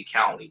Muscogee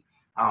County.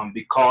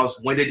 Because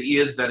when it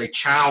is that a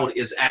child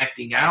is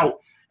acting out,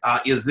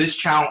 is this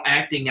child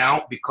acting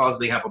out because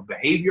they have a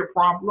behavior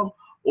problem,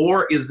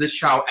 or is this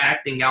child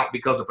acting out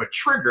because of a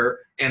trigger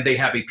and they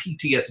have a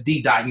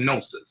PTSD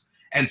diagnosis?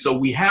 And so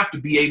we have to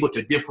be able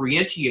to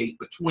differentiate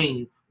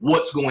between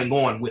what's going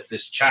on with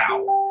this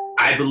child.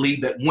 I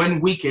believe that when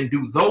we can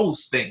do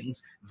those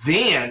things,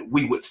 then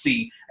we would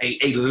see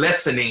a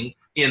lessening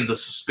in the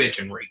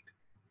suspension rate.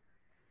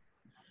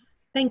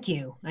 Thank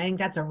you. I think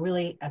that's a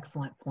really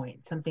excellent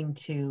point, something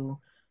to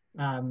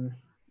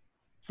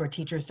for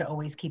teachers to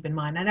always keep in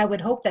mind. And I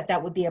would hope that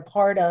that would be a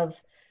part of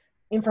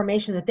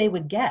information that they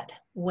would get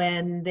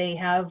when they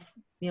have,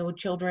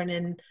 children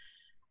in,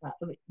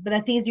 but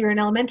that's easier in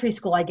elementary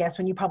school, I guess,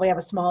 when you probably have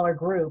a smaller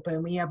group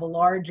and when you have a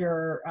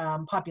larger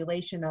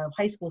population of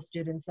high school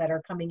students that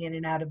are coming in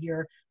and out of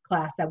your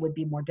class, that would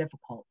be more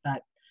difficult.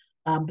 But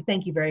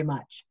thank you very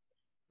much.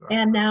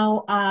 And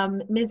now,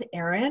 Ms.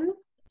 Aaron,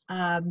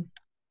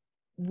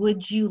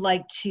 would you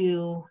like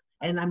to,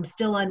 and I'm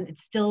still on,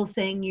 it's still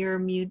saying you're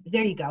mute.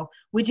 There you go.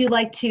 Would you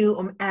like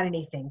to add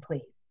anything,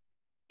 please?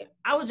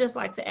 I would just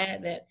like to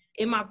add that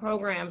in my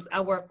programs,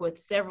 I work with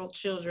several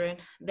children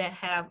that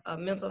have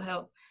mental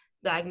health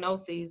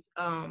diagnoses,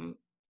 and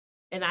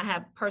I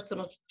have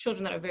personal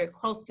children that are very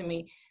close to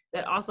me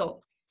that also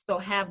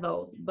have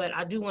those. But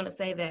I do want to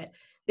say that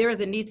there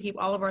is a need to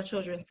keep all of our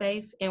children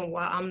safe. And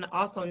while I'm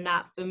also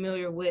not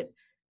familiar with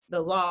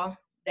the law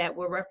that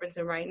we're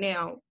referencing right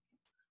now,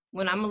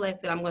 when I'm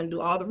elected, I'm going to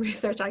do all the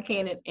research I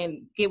can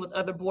and get with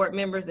other board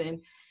members and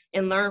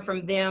learn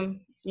from them,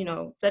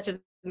 such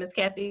as Ms.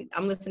 Cathy.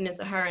 I'm listening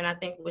to her, and I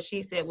think what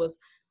she said was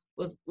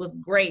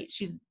great.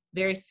 She's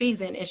very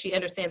seasoned, and she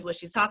understands what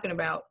she's talking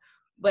about.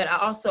 But I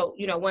also,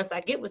 once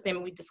I get with them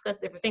and we discuss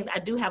different things, I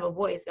do have a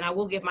voice, and I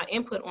will give my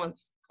input on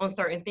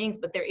certain things.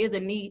 But there is a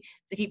need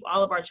to keep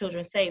all of our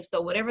children safe. So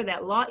whatever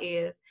that law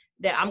is,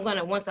 that I'm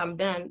gonna, once I'm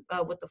done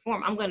with the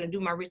form, I'm gonna do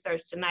my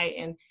research tonight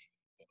and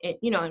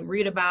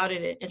read about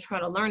it and try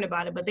to learn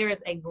about it. But there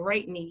is a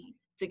great need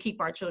to keep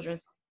our children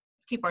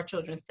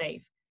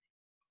safe.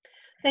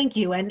 Thank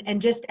you.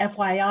 And just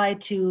FYI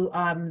to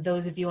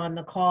those of you on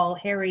the call,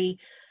 Harry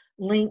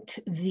linked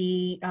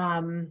a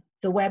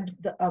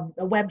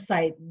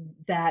website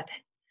that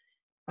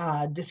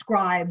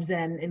describes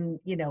and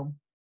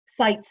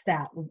cites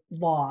that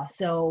law.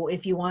 So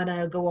if you want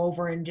to go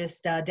over and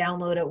just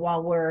download it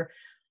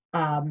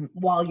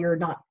while you're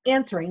not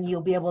answering,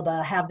 you'll be able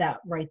to have that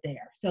right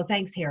there. So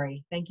thanks,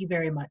 Harry. Thank you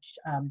very much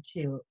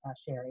to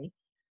Sherrie.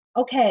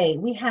 Okay,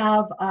 we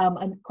have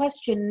a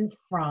question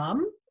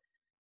from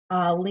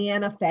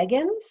Leanna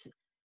Fagans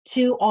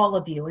to all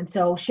of you. And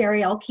so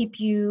Sherrie, I'll keep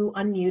you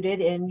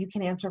unmuted and you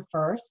can answer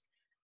first.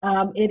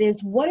 It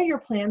is, what are your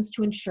plans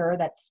to ensure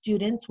that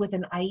students with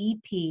an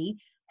IEP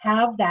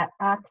have that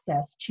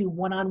access to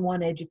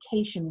one-on-one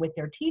education with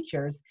their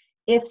teachers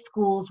if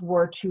schools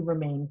were to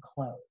remain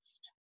closed?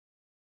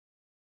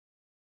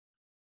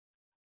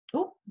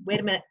 Oh, wait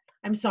a minute.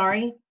 I'm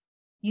sorry.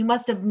 You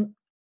must have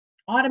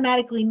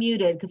automatically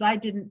muted because I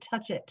didn't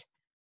touch it.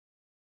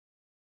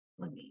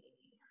 Let me.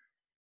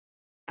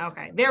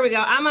 Okay, there we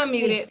go. I'm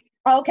unmuted.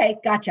 Okay,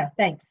 gotcha.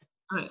 Thanks.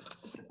 All right.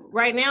 So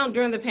right now,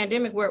 during the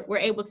pandemic, we're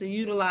able to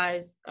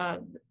utilize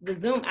the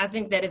Zoom. I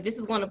think that if this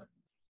is going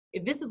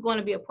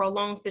to be a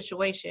prolonged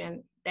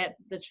situation, that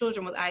the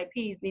children with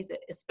IEPs need to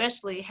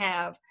especially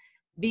have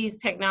this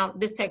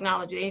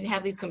technology. They need to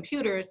have these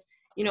computers,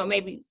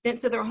 maybe sent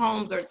to their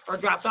homes or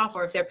dropped off,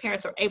 or if their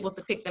parents are able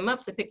to pick them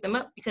up,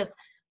 because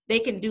they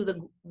can do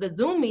the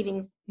Zoom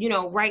meetings,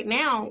 right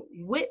now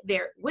with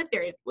their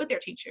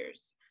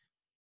teachers.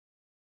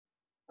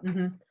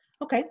 Mm-hmm.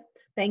 Okay,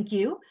 thank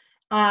you.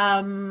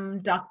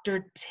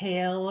 Dr.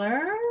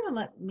 Taylor,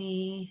 let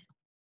me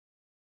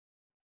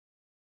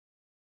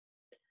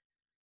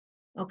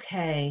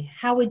Okay,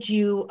 how would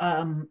you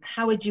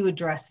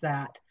address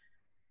that?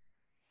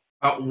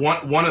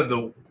 One of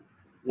the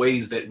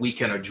ways that we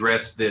can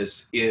address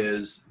this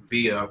is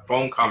via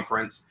phone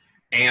conference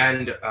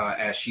and,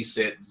 as she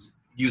said,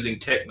 using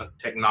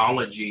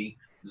technology,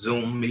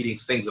 Zoom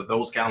meetings, things of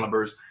those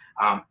calibers.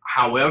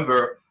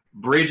 However,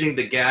 bridging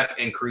the gap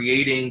and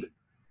creating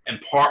and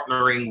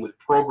partnering with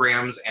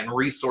programs and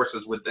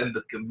resources within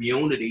the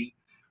community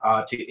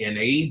to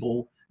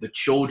enable the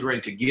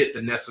children to get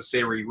the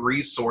necessary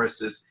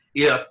resources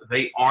if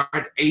they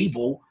aren't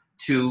able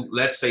to,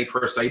 let's say,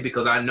 per se,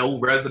 because I know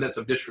residents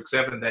of District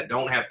 7 that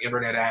don't have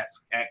internet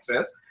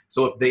access.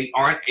 So if they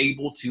aren't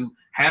able to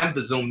have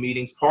the Zoom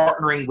meetings,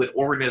 partnering with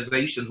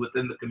organizations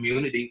within the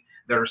community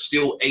that are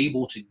still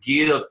able to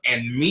give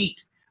and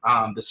meet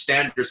the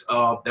standards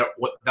of that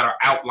are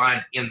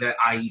outlined in that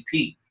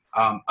IEP.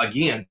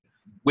 Again,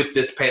 with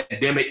this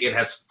pandemic, it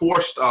has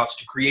forced us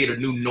to create a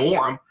new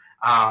norm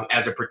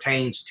as it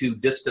pertains to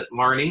distant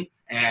learning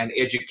and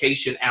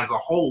education as a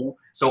whole.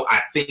 So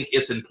I think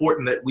it's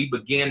important that we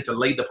begin to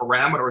lay the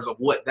parameters of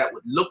what that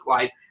would look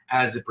like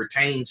as it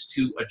pertains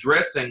to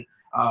addressing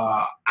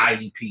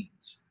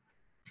IEPs.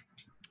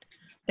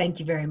 Thank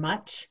you very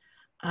much.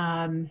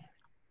 And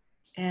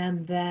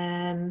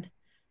then,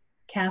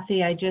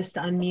 Cathy, I just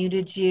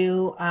unmuted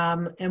you.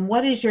 And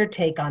what is your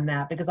take on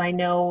that? Because I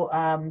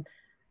know,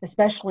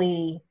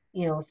 especially,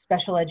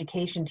 special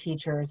education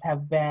teachers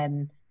have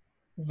been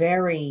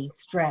very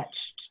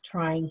stretched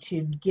trying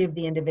to give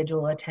the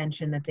individual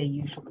attention that they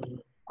usually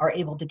are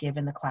able to give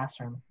in the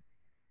classroom.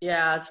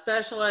 Yeah,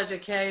 special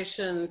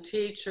education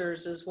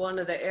teachers is one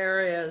of the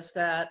areas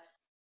that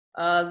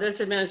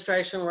this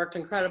administration worked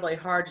incredibly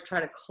hard to try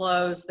to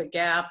close the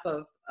gap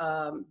of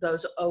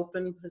those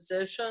open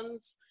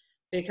positions,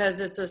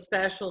 because it's a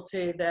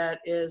specialty that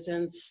is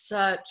in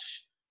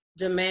such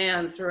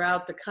demand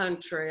throughout the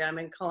country. I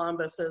mean,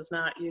 Columbus is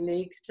not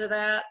unique to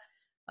that.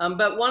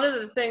 But one of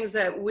the things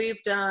that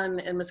we've done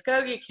in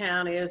Muscogee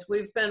County is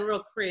we've been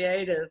real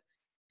creative,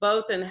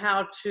 both in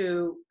how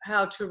to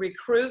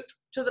recruit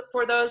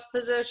for those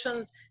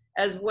positions,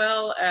 as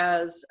well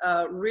as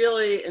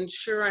really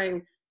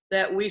ensuring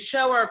that we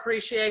show our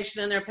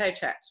appreciation in their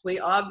paychecks. We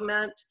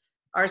augment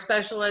our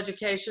special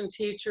education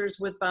teachers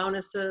with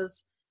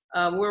bonuses.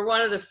 We're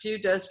one of the few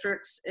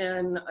districts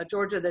in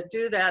Georgia that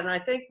do that, and I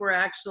think we're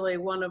actually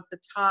one of the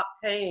top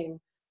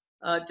paying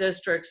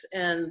districts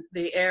in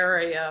the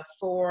area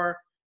for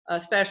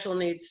special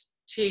needs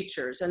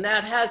teachers, and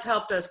that has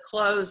helped us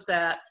close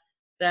that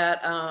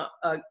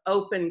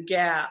open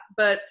gap.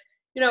 But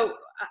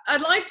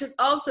I'd like to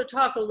also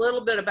talk a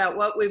little bit about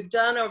what we've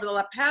done over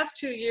the past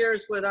 2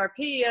 years with our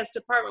PES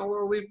department,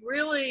 where we've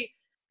really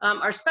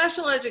our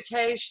special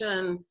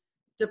education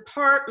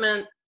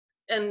department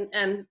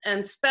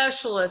and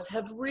specialists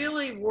have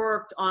really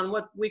worked on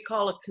what we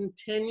call a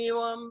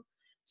continuum,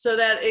 so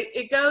that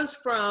it goes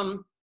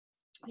from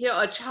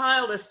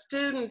a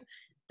student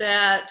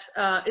that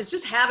is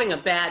just having a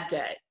bad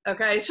day,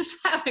 okay? It's just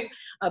having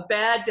a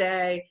bad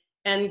day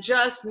and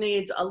just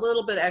needs a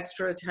little bit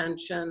extra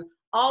attention,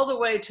 all the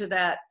way to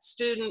that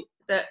student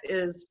that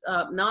is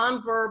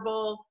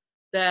nonverbal,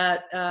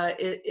 that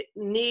it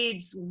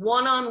needs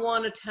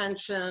one-on-one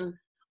attention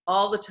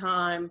all the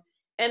time,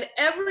 and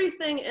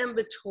everything in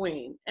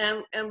between.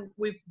 And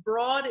we've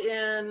brought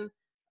in,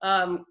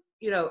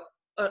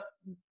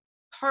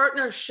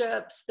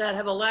 partnerships that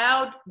have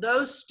allowed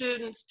those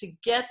students to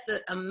get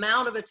the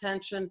amount of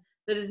attention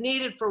that is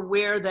needed for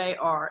where they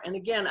are. And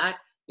again, I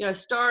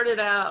started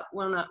out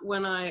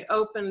when I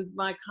opened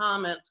my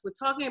comments with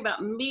talking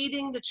about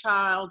meeting the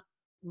child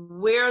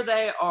where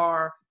they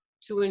are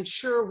to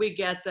ensure we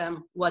get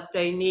them what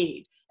they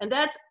need. And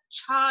that's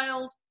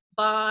child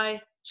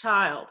by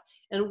child.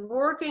 And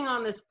working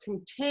on this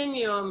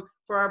continuum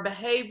for our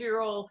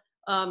behavioral,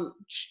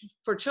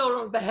 for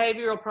children with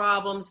behavioral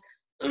problems,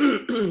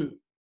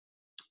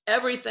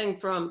 everything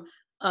from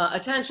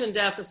attention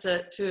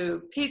deficit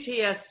to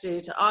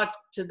PTSD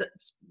to the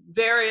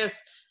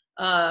various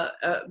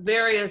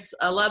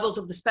levels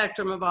of the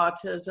spectrum of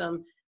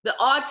autism. The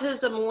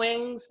autism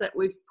wings that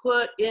we've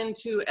put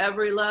into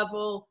every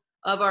level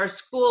of our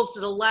schools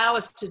that allow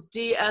us to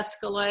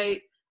de-escalate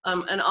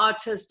an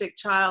autistic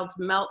child's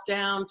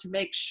meltdown, to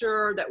make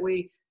sure that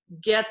we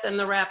get them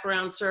the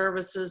wraparound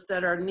services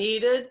that are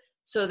needed,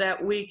 so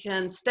that we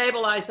can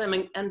stabilize them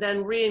and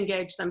then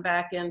re-engage them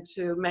back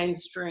into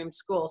mainstream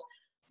schools.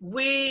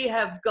 We've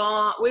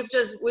gone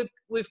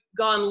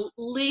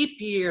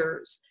leap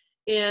years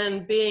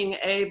in being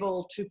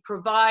able to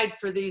provide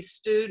for these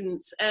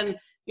students. And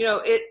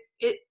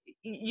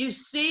you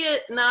see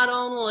it not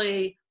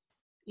only,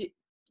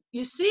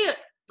 you see it.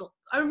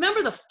 I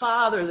remember the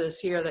father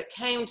this year that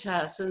came to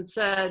us and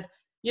said,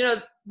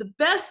 the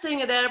best thing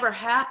that ever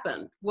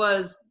happened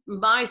was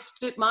my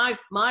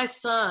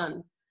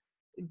son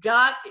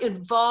got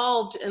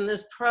involved in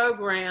this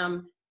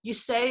program. You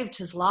saved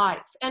his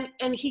life.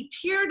 And he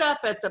teared up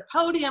at the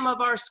podium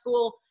of our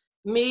school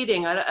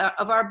meeting,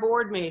 of our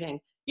board meeting.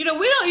 We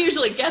don't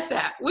usually get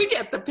that. We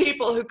get the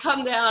people who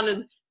come down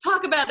and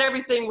talk about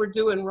everything we're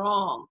doing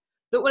wrong.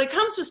 But when it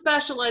comes to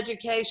special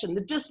education,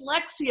 the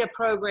dyslexia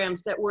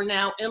programs that we're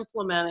now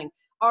implementing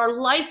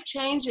are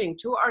life-changing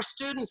to our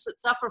students that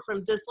suffer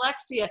from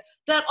dyslexia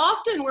that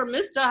often were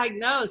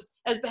misdiagnosed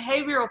as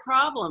behavioral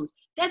problems.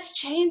 That's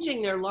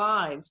changing their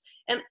lives.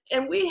 And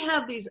we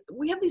have these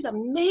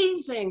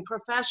amazing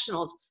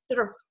professionals that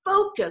are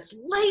focused,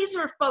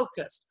 laser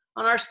focused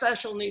on our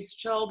special needs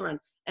children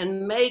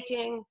and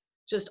making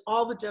just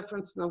all the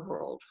difference in the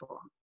world for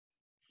them.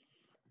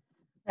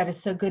 That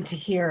is so good to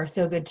hear,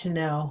 so good to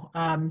know.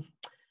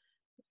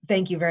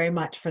 Thank you very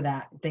much for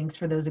that. Thanks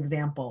for those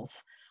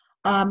examples.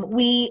 I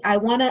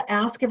want to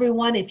ask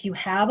everyone, if you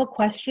have a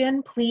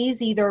question,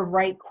 please either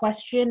write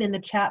question in the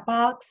chat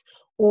box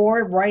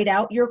or write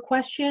out your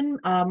question.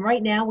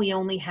 Right now, we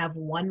only have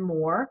one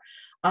more.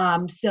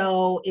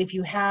 So if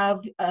you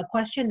have a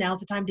question, now's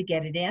the time to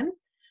get it in.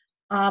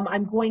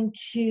 I'm going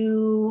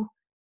to,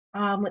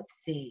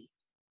 let's see.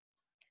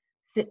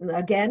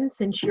 Again,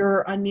 since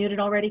you're unmuted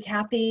already,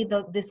 Cathy,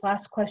 this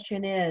last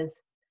question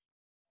is,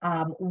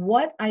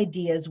 what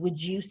ideas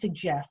would you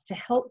suggest to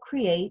help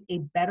create a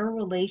better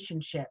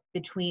relationship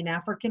between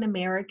African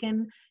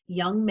American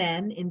young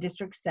men in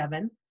District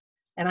 7,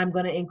 and I'm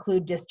going to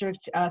include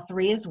District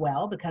 3 as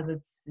well because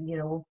it's, you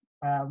know,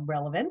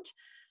 relevant,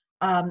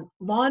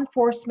 law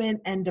enforcement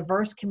and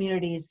diverse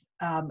communities,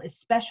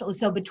 especially,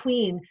 so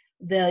between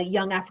the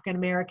young African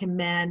American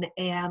men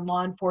and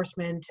law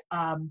enforcement,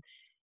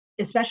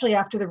 especially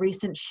after the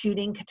recent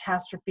shooting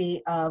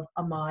catastrophe of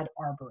Ahmaud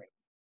Arbery?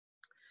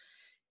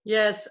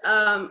 Yes,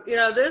 you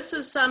know, this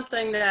is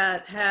something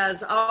that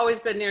has always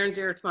been near and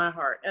dear to my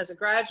heart. As a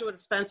graduate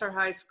of Spencer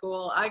High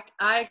School,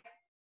 I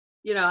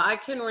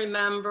can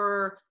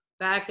remember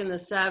back in the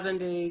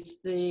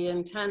 70s, the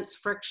intense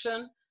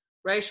friction,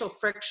 racial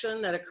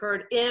friction that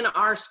occurred in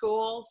our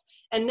schools.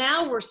 And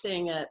now we're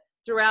seeing it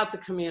throughout the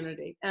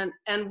community. And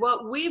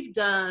what we've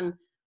done,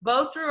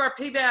 both through our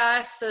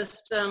PBI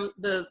system,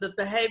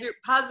 the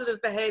positive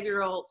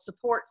behavioral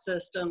support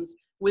systems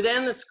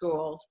within the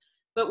schools,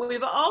 but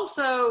we've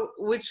also,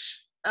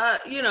 which,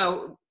 you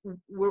know,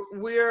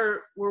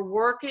 we're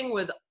working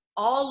with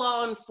all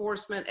law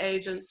enforcement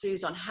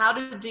agencies on how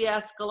to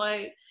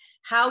de-escalate,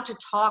 how to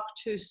talk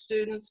to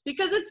students,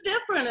 because it's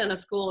different in a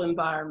school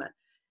environment.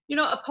 You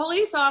know, a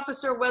police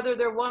officer, whether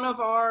they're one of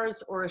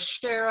ours or a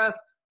sheriff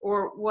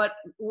or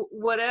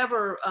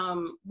whatever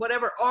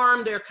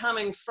arm they're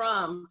coming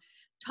from,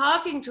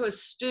 talking to a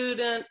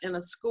student in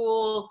a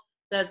school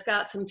that's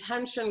got some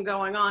tension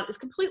going on is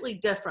completely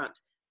different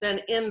than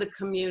in the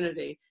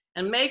community.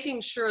 And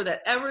making sure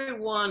that every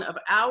one of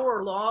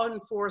our law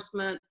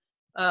enforcement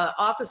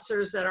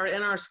officers that are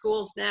in our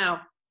schools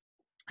now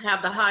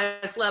have the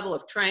highest level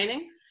of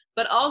training,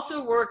 but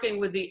also working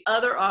with the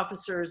other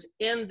officers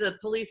in the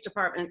police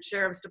department,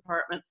 sheriff's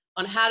department,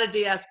 on how to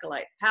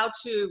de-escalate, how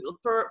to,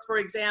 for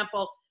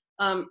example,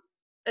 a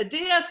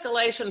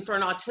de-escalation for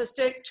an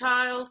autistic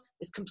child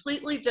is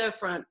completely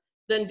different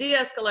than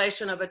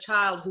de-escalation of a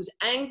child who's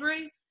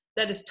angry.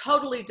 That is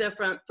totally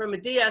different from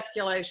a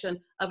de-escalation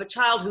of a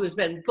child who has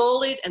been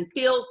bullied and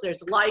feels their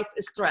life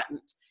is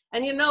threatened.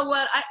 And you know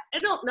what? I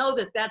don't know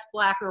that that's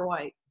black or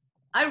white.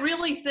 I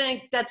really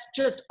think that's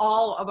just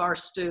all of our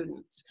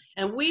students.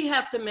 And we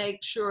have to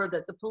make sure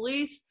that the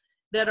police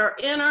that are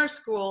in our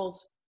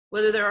schools,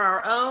 whether they're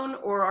our own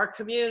or our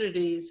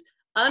communities,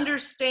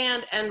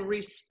 understand and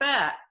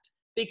respect,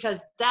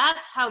 because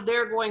that's how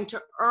they're going to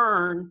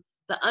earn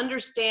the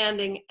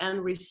understanding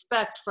and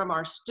respect from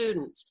our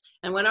students.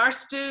 And when our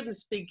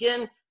students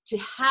begin to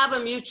have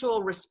a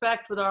mutual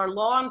respect with our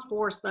law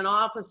enforcement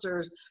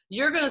officers,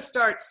 you're going to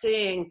start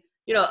seeing,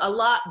 you know, a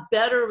lot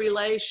better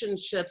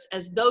relationships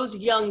as those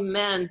young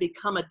men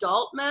become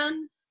adult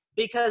men,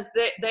 because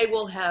they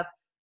will have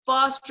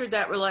fostered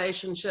that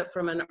relationship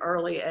from an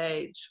early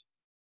age.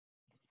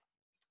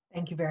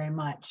 Thank you very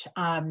much.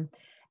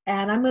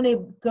 And I'm going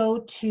to go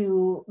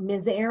to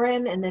Ms.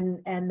 Aaron and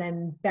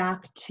then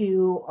back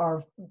to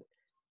our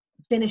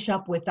finish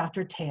up with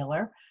Dr.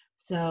 Taylor.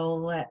 So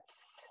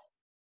let's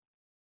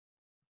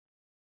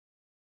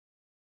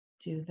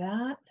do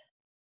that.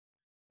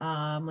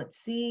 Let's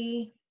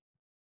see.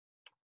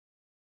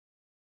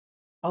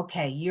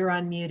 Okay, you're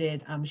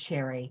unmuted,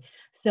 Sherrie.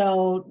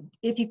 So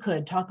if you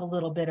could talk a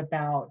little bit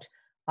about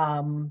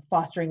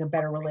fostering a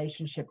better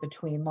relationship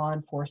between law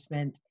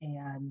enforcement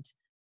and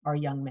our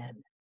young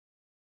men.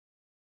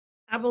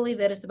 I believe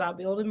that it's about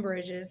building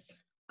bridges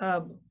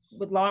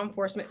with law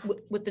enforcement,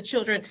 with the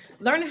children,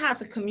 learning how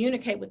to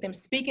communicate with them,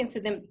 speaking to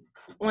them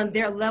on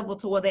their level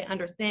to where they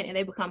understand and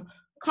they become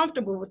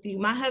comfortable with you.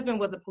 My husband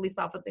was a police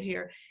officer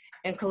here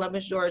in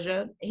Columbus,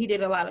 Georgia. He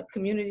did a lot of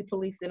community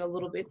policing a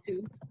little bit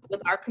too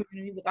with our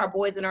community, with our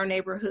boys in our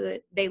neighborhood.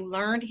 They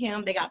learned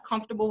him, they got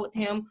comfortable with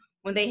him.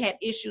 When they had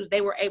issues,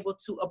 they were able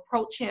to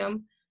approach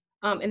him,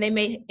 and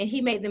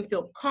he made them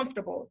feel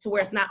comfortable to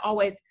where it's not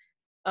always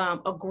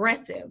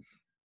aggressive.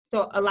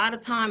 So a lot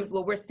of times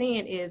what we're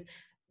seeing is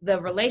the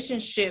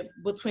relationship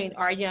between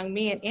our young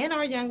men and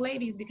our young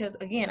ladies, because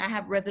again, I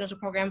have residential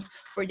programs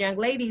for young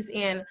ladies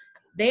and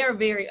they are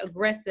very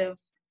aggressive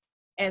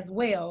as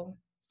well.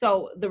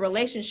 So the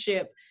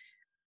relationship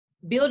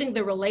building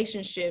the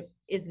relationship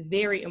is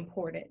very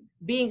important.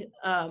 Being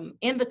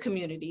in the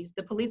communities,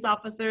 the police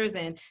officers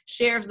and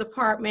sheriff's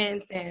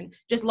departments and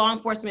just law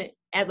enforcement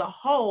as a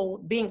whole,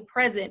 being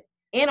present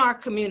in our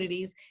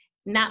communities,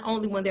 not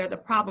only when there's a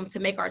problem, to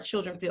make our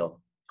children feel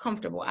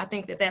comfortable. I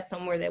think that that's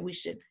somewhere that we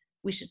should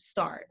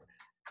start.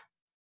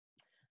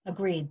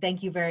 Agreed.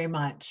 Thank you very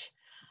much.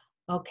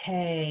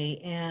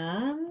 Okay,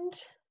 and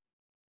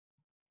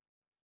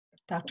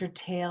Dr.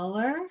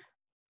 Taylor,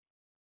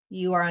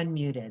 you are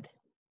unmuted.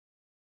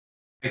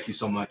 Thank you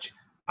so much.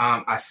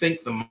 I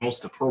think the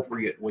most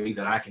appropriate way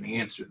that I can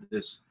answer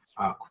this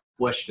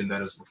question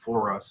that is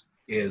before us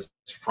is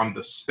from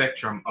the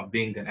spectrum of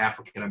being an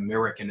African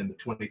American in the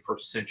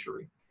 21st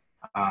century.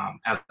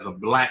 As a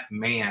Black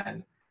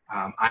man,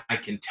 I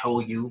can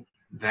tell you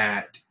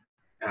that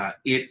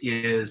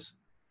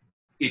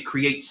it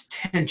creates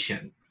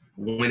tension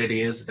when it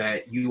is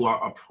that you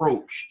are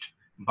approached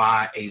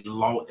by a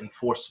law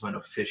enforcement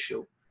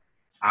official.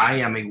 I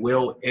am a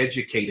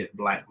well-educated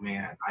Black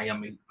man. I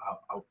am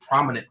a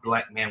prominent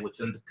Black man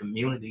within the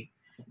community.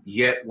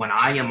 Yet when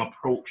I am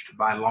approached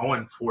by law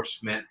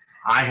enforcement,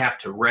 I have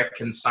to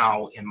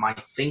reconcile in my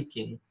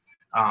thinking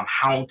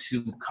how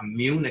to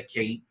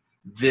communicate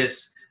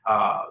this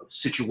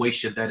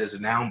situation that is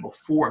now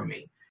before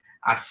me.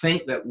 I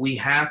think that we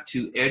have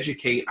to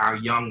educate our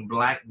young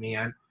Black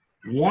men,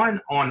 one,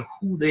 on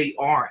who they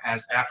are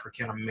as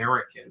African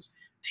Americans,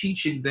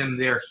 teaching them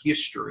their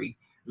history,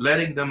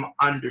 letting them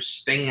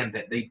understand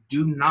that they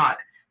do not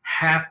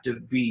have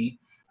to be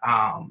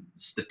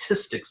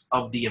statistics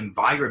of the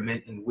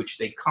environment in which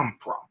they come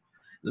from,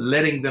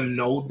 letting them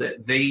know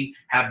that they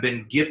have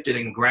been gifted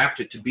and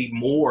grafted to be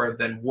more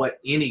than what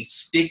any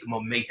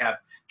stigma may have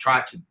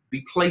tried to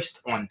be placed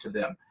onto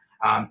them,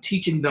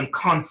 teaching them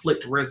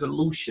conflict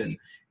resolution,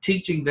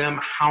 teaching them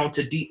how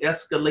to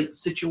de-escalate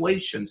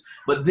situations.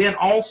 But then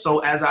also,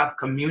 as I've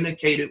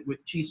communicated with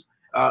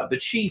the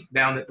chief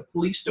down at the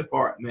police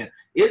department,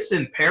 it's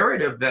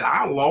imperative that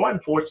our law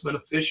enforcement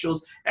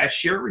officials, as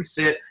Sherrie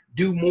said,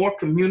 do more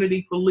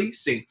community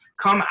policing,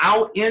 come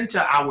out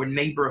into our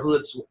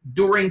neighborhoods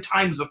during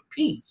times of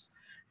peace,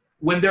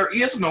 when there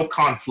is no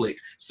conflict,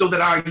 so that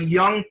our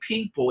young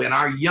people and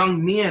our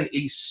young men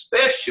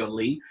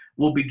especially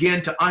will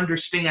begin to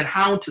understand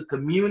how to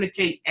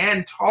communicate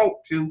and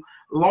talk to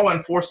law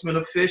enforcement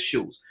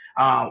officials.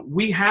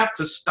 We have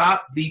to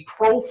stop the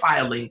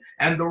profiling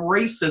and the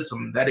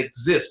racism that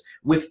exists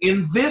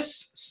within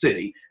this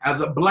city.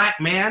 As a Black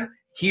man,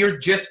 here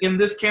just in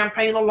this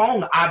campaign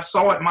alone, I've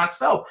saw it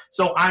myself.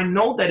 So I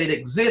know that it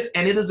exists,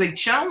 and it is a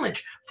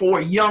challenge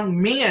for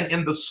young men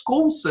in the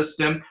school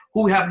system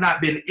who have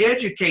not been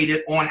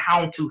educated on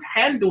how to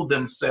handle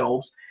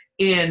themselves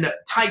in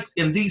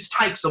these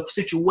types of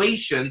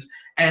situations.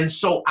 And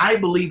so I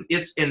believe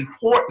it's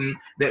important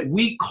that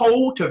we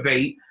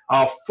cultivate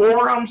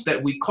forums,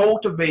 that we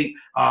cultivate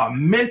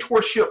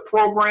mentorship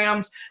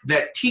programs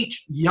that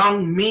teach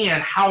young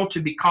men how to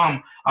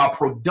become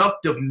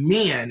productive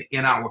men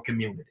in our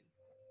community.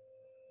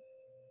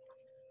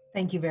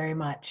 Thank you very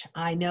much.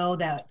 I know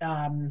that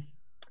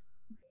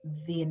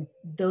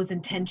those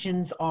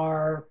intentions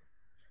are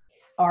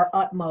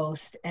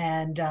utmost,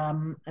 and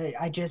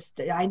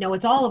I know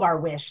it's all of our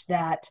wish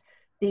that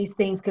these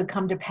things could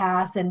come to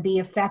pass and be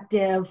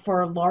effective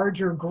for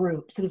larger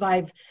groups, because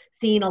I've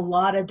seen a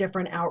lot of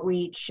different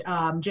outreach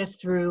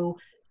just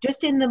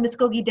in the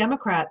Muscogee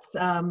Democrats.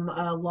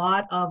 A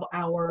lot of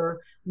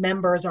our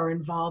members are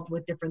involved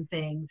with different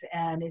things,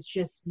 and it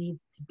just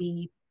needs to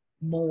be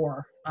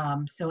more.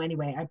 So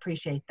anyway, I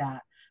appreciate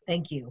that.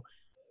 Thank you.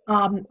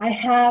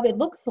 It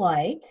looks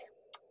like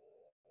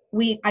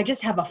I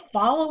just have a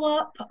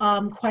follow-up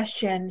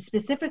question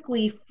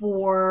specifically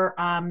for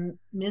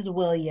Ms.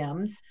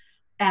 Williams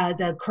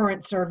as a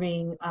current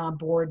serving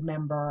board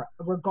member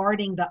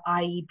regarding the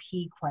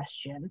IEP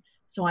question.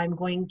 So I'm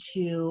going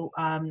to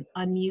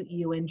unmute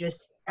you and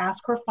just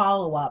ask her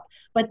follow-up,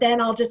 but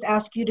then I'll just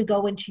ask you to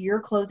go into your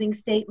closing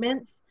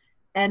statements,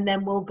 and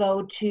then we'll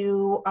go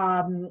to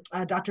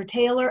Dr.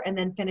 Taylor and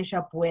then finish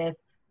up with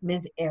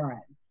Ms.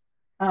 Aaron.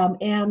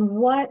 And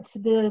what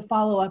the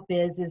follow-up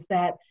is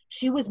that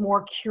she was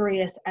more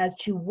curious as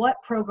to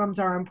what programs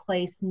are in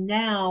place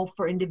now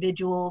for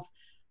individuals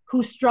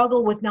who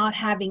struggle with not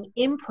having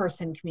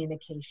in-person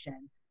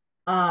communication.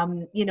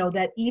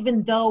 That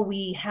even though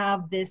we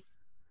have this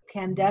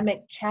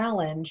pandemic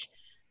challenge,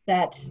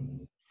 that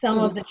some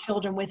of the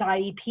children with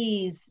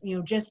IEPs,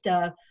 just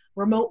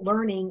remote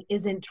learning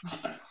isn't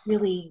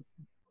really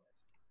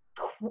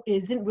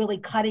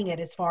cutting it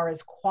as far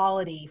as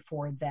quality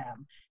for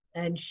them.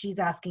 And she's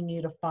asking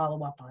you to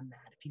follow up on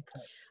that, if you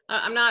could.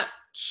 I'm not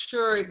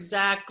sure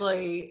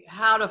exactly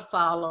how to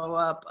follow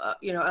up,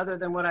 other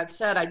than what I've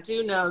said. I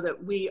do know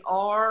that we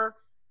are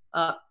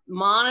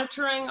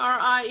monitoring our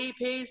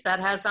IEPs.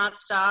 That has not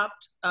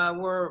stopped.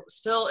 We're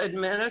still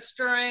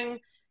administering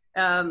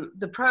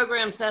the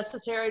programs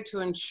necessary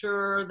to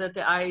ensure that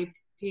the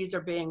IEPs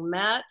are being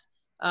met.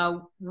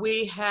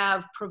 We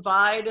have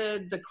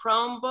provided the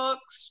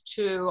Chromebooks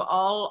to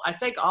all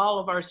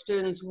of our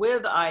students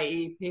with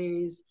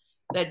IEPs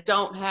that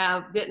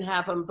didn't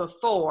have them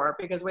before,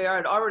 because we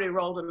had already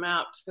rolled them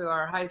out to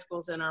our high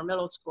schools and our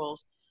middle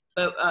schools.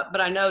 But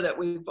I know that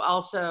we've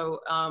also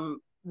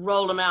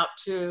rolled them out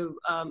to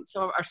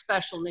some of our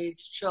special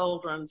needs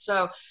children.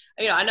 So,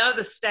 I know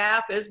the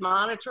staff is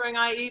monitoring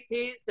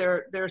IEPs.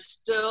 They're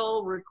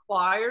still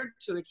required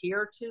to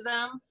adhere to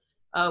them.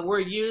 We're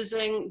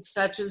using,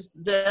 such as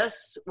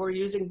this, we're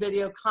using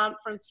video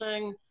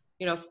conferencing,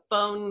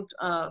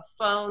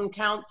 phone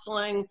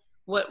counseling,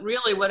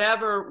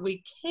 whatever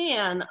we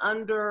can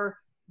under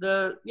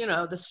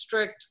the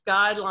strict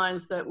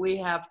guidelines that we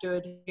have to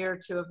adhere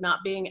to of not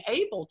being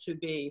able to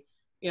be,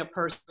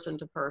 person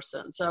to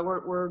person. So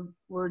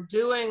we're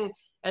doing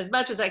as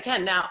much as I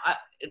can. Now,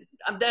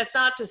 that's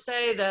not to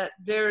say that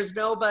there's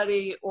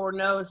nobody or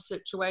no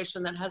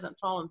situation that hasn't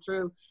fallen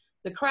through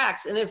the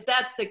cracks. And if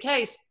that's the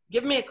case,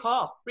 give me a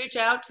call, reach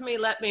out to me,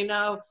 let me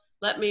know.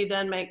 Let me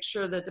then make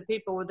sure that the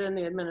people within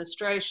the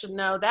administration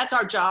know. That's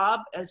our job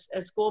as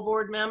school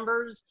board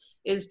members,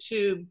 is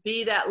to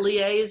be that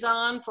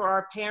liaison for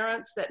our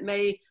parents that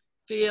may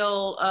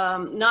feel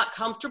not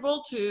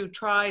comfortable to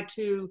try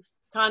to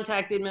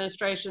contact the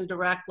administration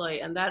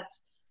directly. And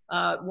that's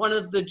one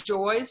of the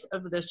joys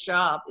of this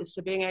job, is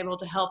to being able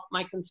to help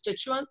my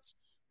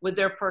constituents with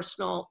their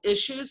personal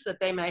issues that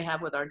they may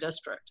have with our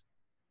district.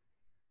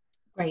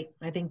 Great.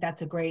 I think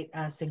that's a great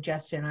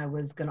suggestion. I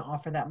was going to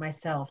offer that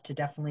myself, to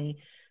definitely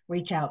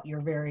reach out.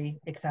 You're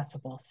very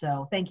accessible.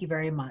 So thank you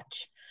very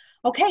much.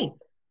 Okay.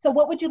 So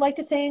what would you like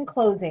to say in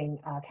closing,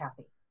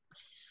 Cathy?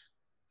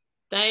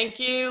 Thank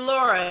you,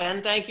 Laura,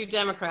 and thank you,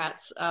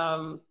 Democrats.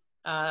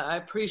 I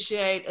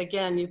appreciate,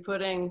 again, you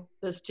putting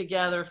this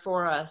together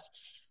for us.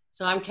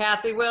 So I'm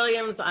Cathy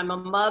Williams. I'm a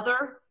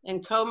mother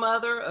and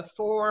co-mother of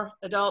 4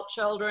 adult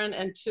children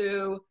and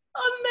 2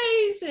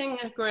 amazing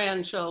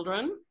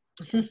grandchildren.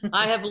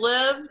 I have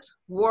lived,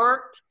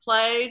 worked,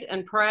 played,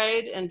 and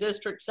prayed in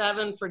District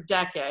 7 for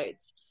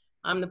decades.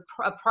 I'm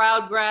a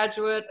proud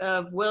graduate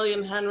of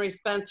William Henry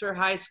Spencer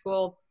High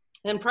School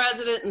and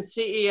president and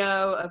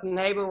CEO of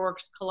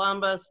NeighborWorks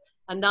Columbus,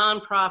 a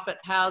nonprofit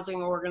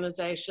housing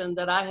organization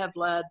that I have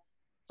led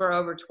for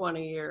over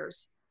 20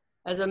 years.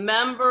 As a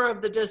member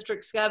of the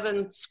District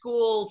 7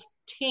 schools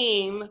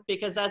team,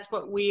 because that's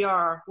what we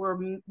are,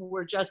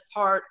 we're just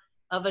part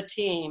of a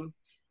team.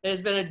 It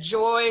has been a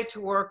joy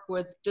to work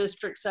with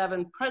District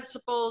 7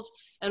 principals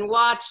and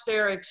watch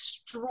their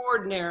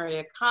extraordinary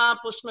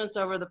accomplishments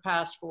over the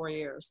past 4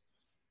 years.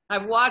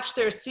 I've watched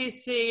their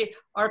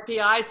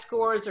CCRPI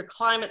scores or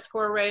climate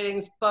score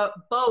ratings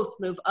both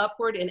move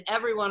upward in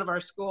every one of our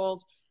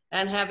schools,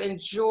 and have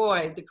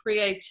enjoyed the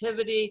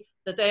creativity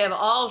that they have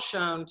all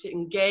shown to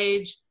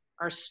engage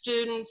our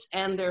students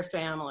and their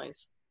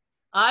families.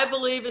 I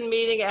believe in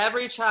meeting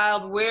every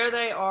child where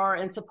they are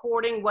and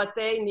supporting what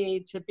they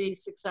need to be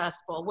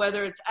successful,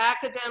 whether it's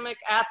academic,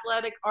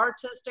 athletic,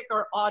 artistic,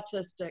 or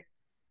autistic.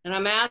 And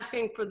I'm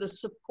asking for the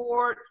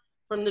support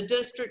from the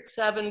District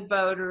 7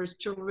 voters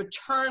to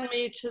return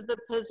me to the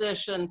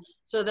position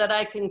so that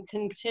I can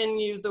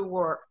continue the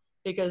work,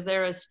 because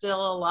there is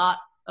still a lot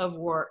of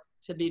work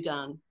to be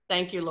done.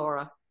 Thank you,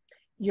 Laura.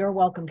 You're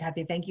welcome,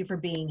 Cathy. Thank you for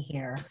being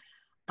here.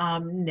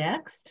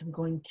 Next, I'm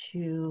going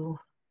to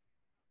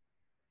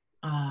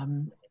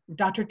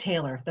Dr.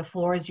 Taylor, the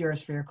floor is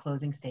yours for your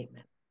closing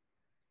statement.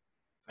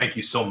 Thank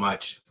you so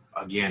much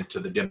again to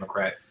the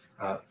Democrat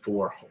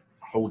for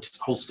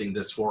hosting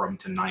this forum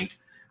tonight.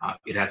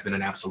 It has been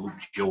an absolute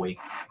joy.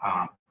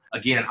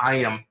 Again, I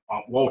am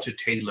Walter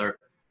Taylor.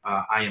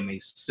 I am a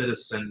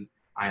citizen.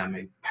 I am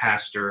a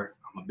pastor.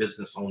 I'm a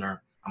business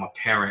owner. I'm a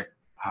parent.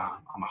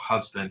 I'm a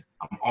husband.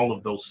 I'm all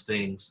of those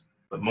things.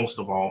 But most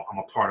of all, I'm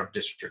a part of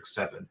District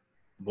 7,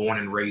 born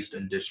and raised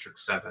in District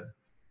 7.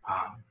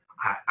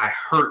 I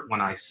hurt when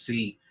I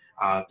see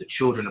the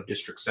children of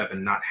District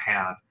 7 not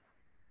have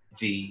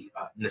the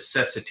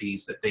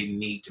necessities that they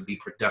need to be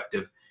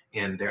productive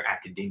in their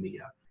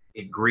academia.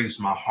 It grieves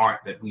my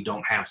heart that we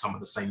don't have some of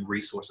the same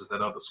resources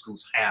that other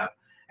schools have.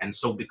 And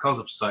so because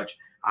of such,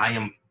 I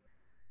am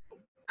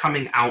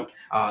coming out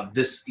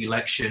this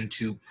election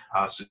to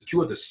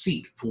secure the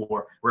seat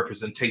for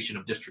representation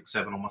of District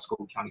 7 on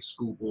Muscogee County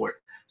School Board,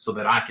 so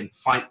that I can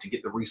fight to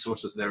get the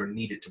resources that are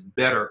needed to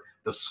better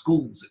the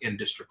schools in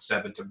District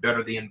 7, to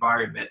better the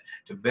environment,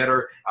 to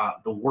better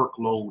the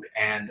workload,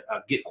 and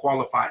get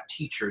qualified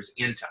teachers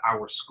into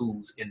our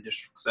schools in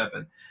District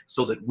 7,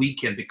 so that we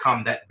can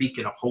become that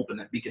beacon of hope and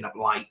that beacon of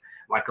light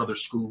like other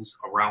schools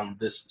around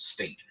this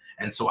state.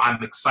 And so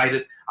I'm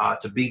excited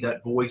to be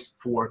that voice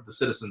for the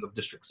citizens of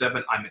District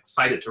 7. I'm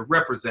excited to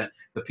represent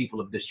the people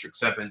of District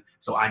 7.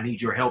 So I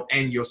need your help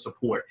and your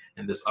support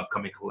in this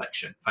upcoming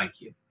election.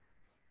 Thank you.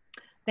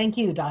 Thank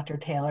you, Dr.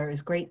 Taylor. It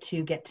was great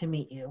to get to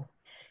meet you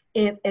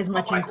as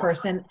much in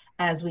person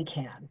as we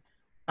can.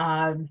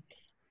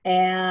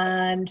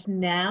 And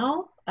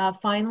now,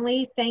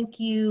 finally, thank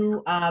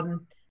you,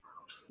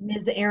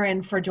 Ms.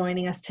 Aaron, for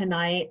joining us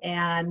tonight.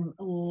 And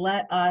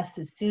let us,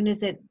 as soon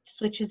as it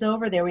switches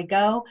over, there we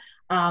go,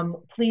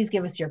 please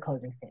give us your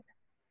closing statement.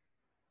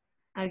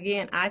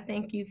 Again, I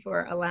thank you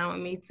for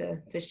allowing me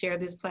to share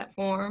this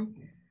platform.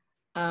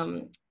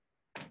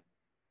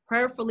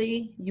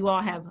 Prayerfully, you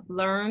all have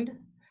learned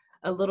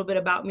a little bit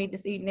about me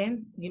this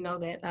evening. You know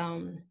that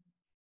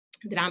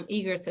that I'm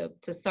eager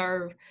to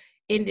serve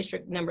in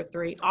District number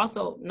 3.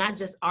 Also, not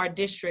just our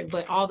district,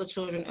 but all the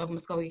children of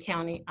Muscogee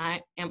County.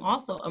 I am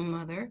also a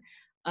mother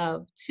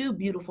of 2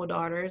 beautiful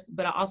daughters,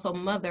 but I also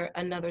mother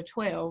another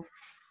 12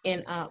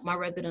 in my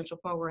residential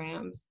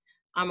programs.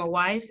 I'm a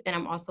wife and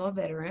I'm also a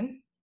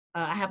veteran.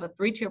 I have a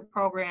 3-tier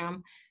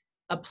program,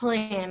 a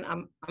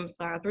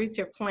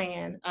 3-tier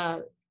plan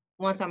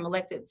once I'm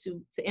elected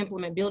to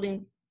implement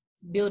building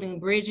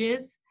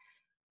bridges,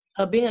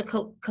 being a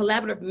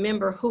collaborative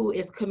member who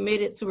is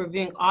committed to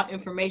reviewing all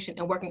information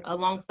and working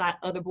alongside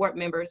other board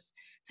members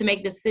to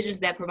make decisions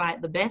that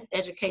provide the best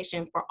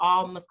education for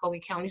all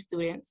Muscogee County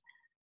students,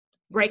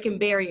 breaking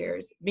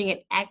barriers, being an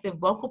active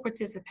vocal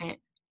participant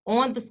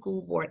on the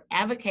school board,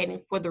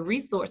 advocating for the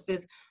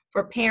resources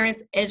for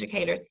parents,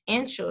 educators,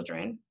 and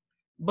children,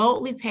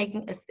 boldly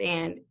taking a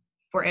stand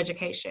for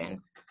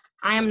education.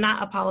 I am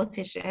not a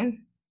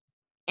politician,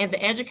 and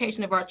the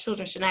education of our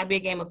children should not be a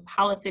game of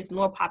politics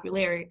nor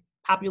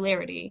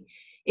popularity.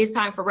 It's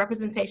time for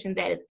representation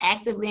that is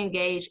actively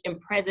engaged and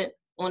present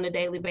on a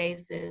daily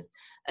basis.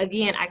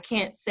 Again, I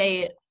can't say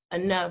it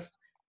enough.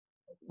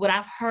 What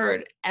I've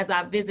heard as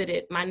I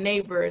visited my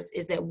neighbors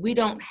is that we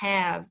don't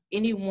have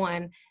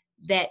anyone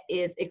that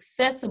is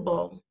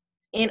accessible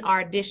in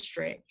our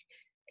district.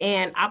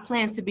 And I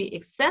plan to be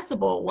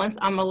accessible once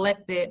I'm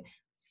elected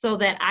so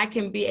that I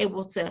can be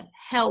able to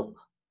help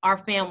our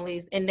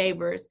families and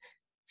neighbors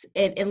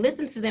and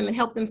listen to them and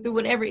help them through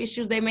whatever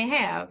issues they may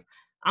have.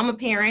 I'm a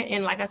parent,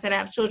 and like I said, I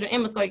have children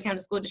in Muscogee County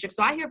School District,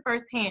 so I hear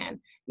firsthand,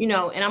 you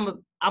know, and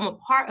I'm a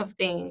part of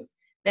things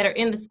that are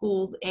in the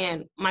schools,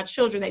 and my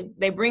children,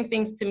 they bring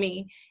things to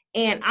me,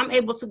 and I'm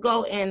able to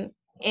go and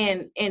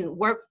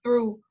work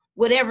through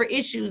whatever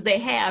issues they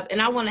have,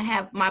 and I want to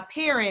have my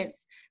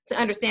parents to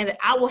understand that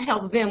I will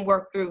help them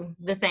work through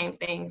the same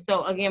thing.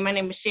 So again, my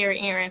name is Sherrie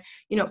Aaron.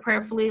 You know,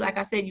 prayerfully, like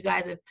I said, you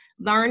guys have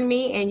learned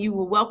me, and you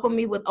will welcome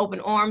me with open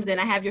arms,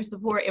 and I have your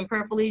support, and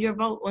prayerfully your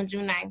vote on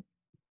June 9th.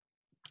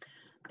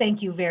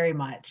 Thank you very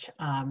much,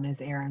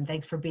 Ms. Aaron.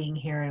 Thanks for being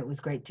here. It was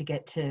great to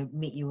get to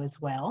meet you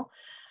as well.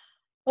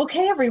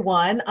 Okay,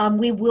 everyone,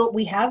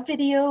 we have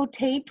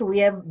videotaped,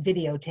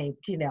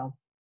 you know,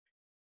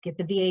 get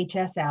the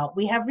VHS out.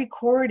 We have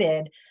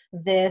recorded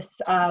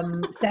this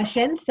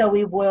session, so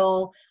we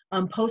will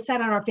post that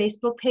on our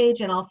Facebook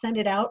page, and I'll send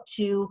it out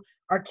to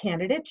our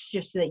candidates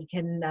just so that you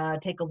can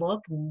take a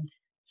look and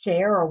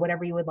share or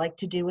whatever you would like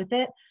to do with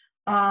it.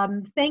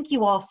 Thank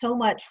you all so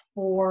much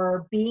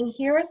for being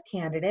here as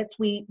candidates.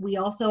 We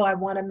also, I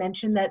want to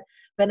mention that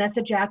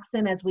Vanessa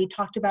Jackson, as we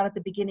talked about at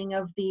the beginning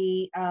of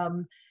the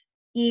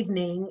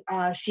evening,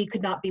 she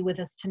could not be with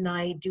us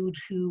tonight due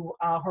to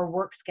her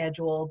work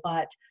schedule,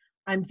 but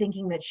I'm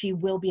thinking that she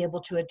will be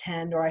able to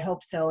attend, or I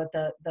hope so, at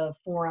the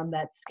forum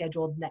that's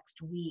scheduled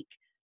next week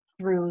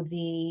through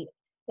the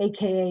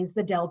AKAs,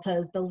 the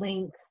Deltas, the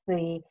Links,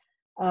 the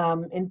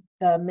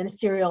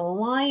Ministerial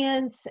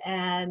Alliance,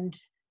 and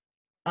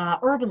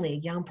Urban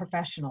League, Young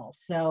Professionals.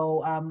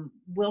 So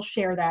we'll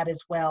share that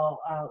as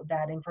well,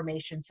 that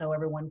information, so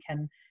everyone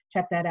can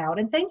check that out.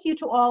 And thank you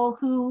to all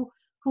who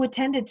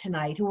attended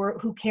tonight,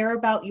 who care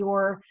about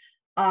your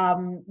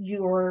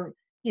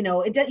you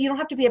know, you don't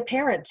have to be a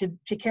parent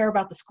to care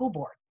about the school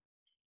board.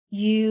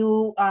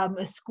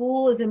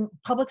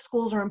 Public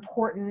schools are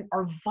important,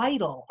 are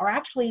vital, are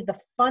actually the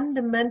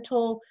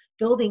fundamental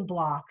building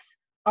blocks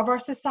of our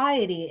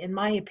society, in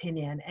my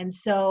opinion. And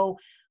so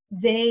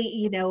they,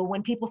 you know,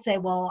 when people say,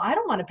 well, I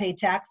don't want to pay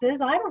taxes,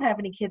 I don't have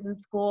any kids in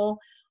school,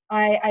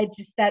 I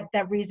just,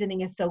 that reasoning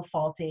is so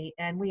faulty,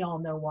 and we all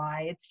know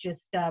why. It's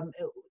just,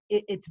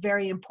 it's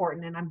very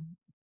important, and I'm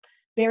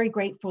very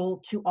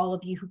grateful to all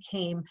of you who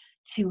came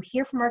to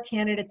hear from our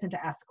candidates and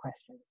to ask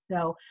questions.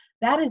 So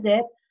that is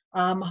it.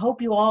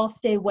 Hope you all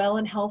stay well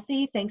and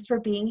healthy. Thanks for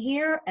being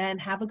here,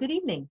 and have a good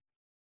evening.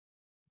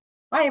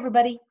 Bye,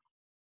 everybody.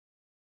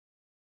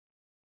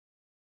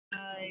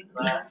 Bye.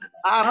 Bye.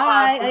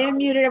 I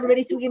unmuted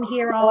everybody so we can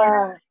hear all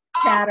our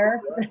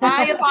chatter.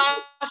 Bye,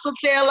 Apostle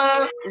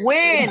Taylor.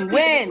 Win.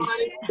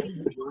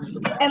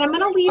 And I'm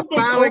going to leave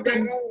this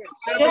open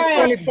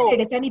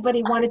if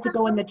anybody wanted to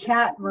go in the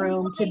chat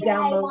room to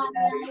download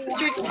that.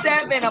 District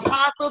 7,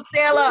 Apostle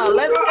Taylor.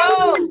 Let's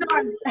go.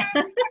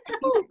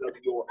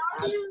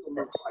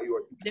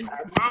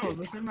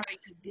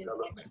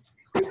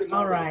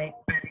 All right.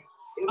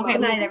 Okay.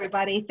 Good night,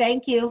 everybody.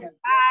 Thank you.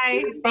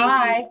 Bye.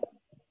 Bye.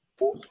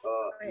 Thank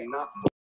you.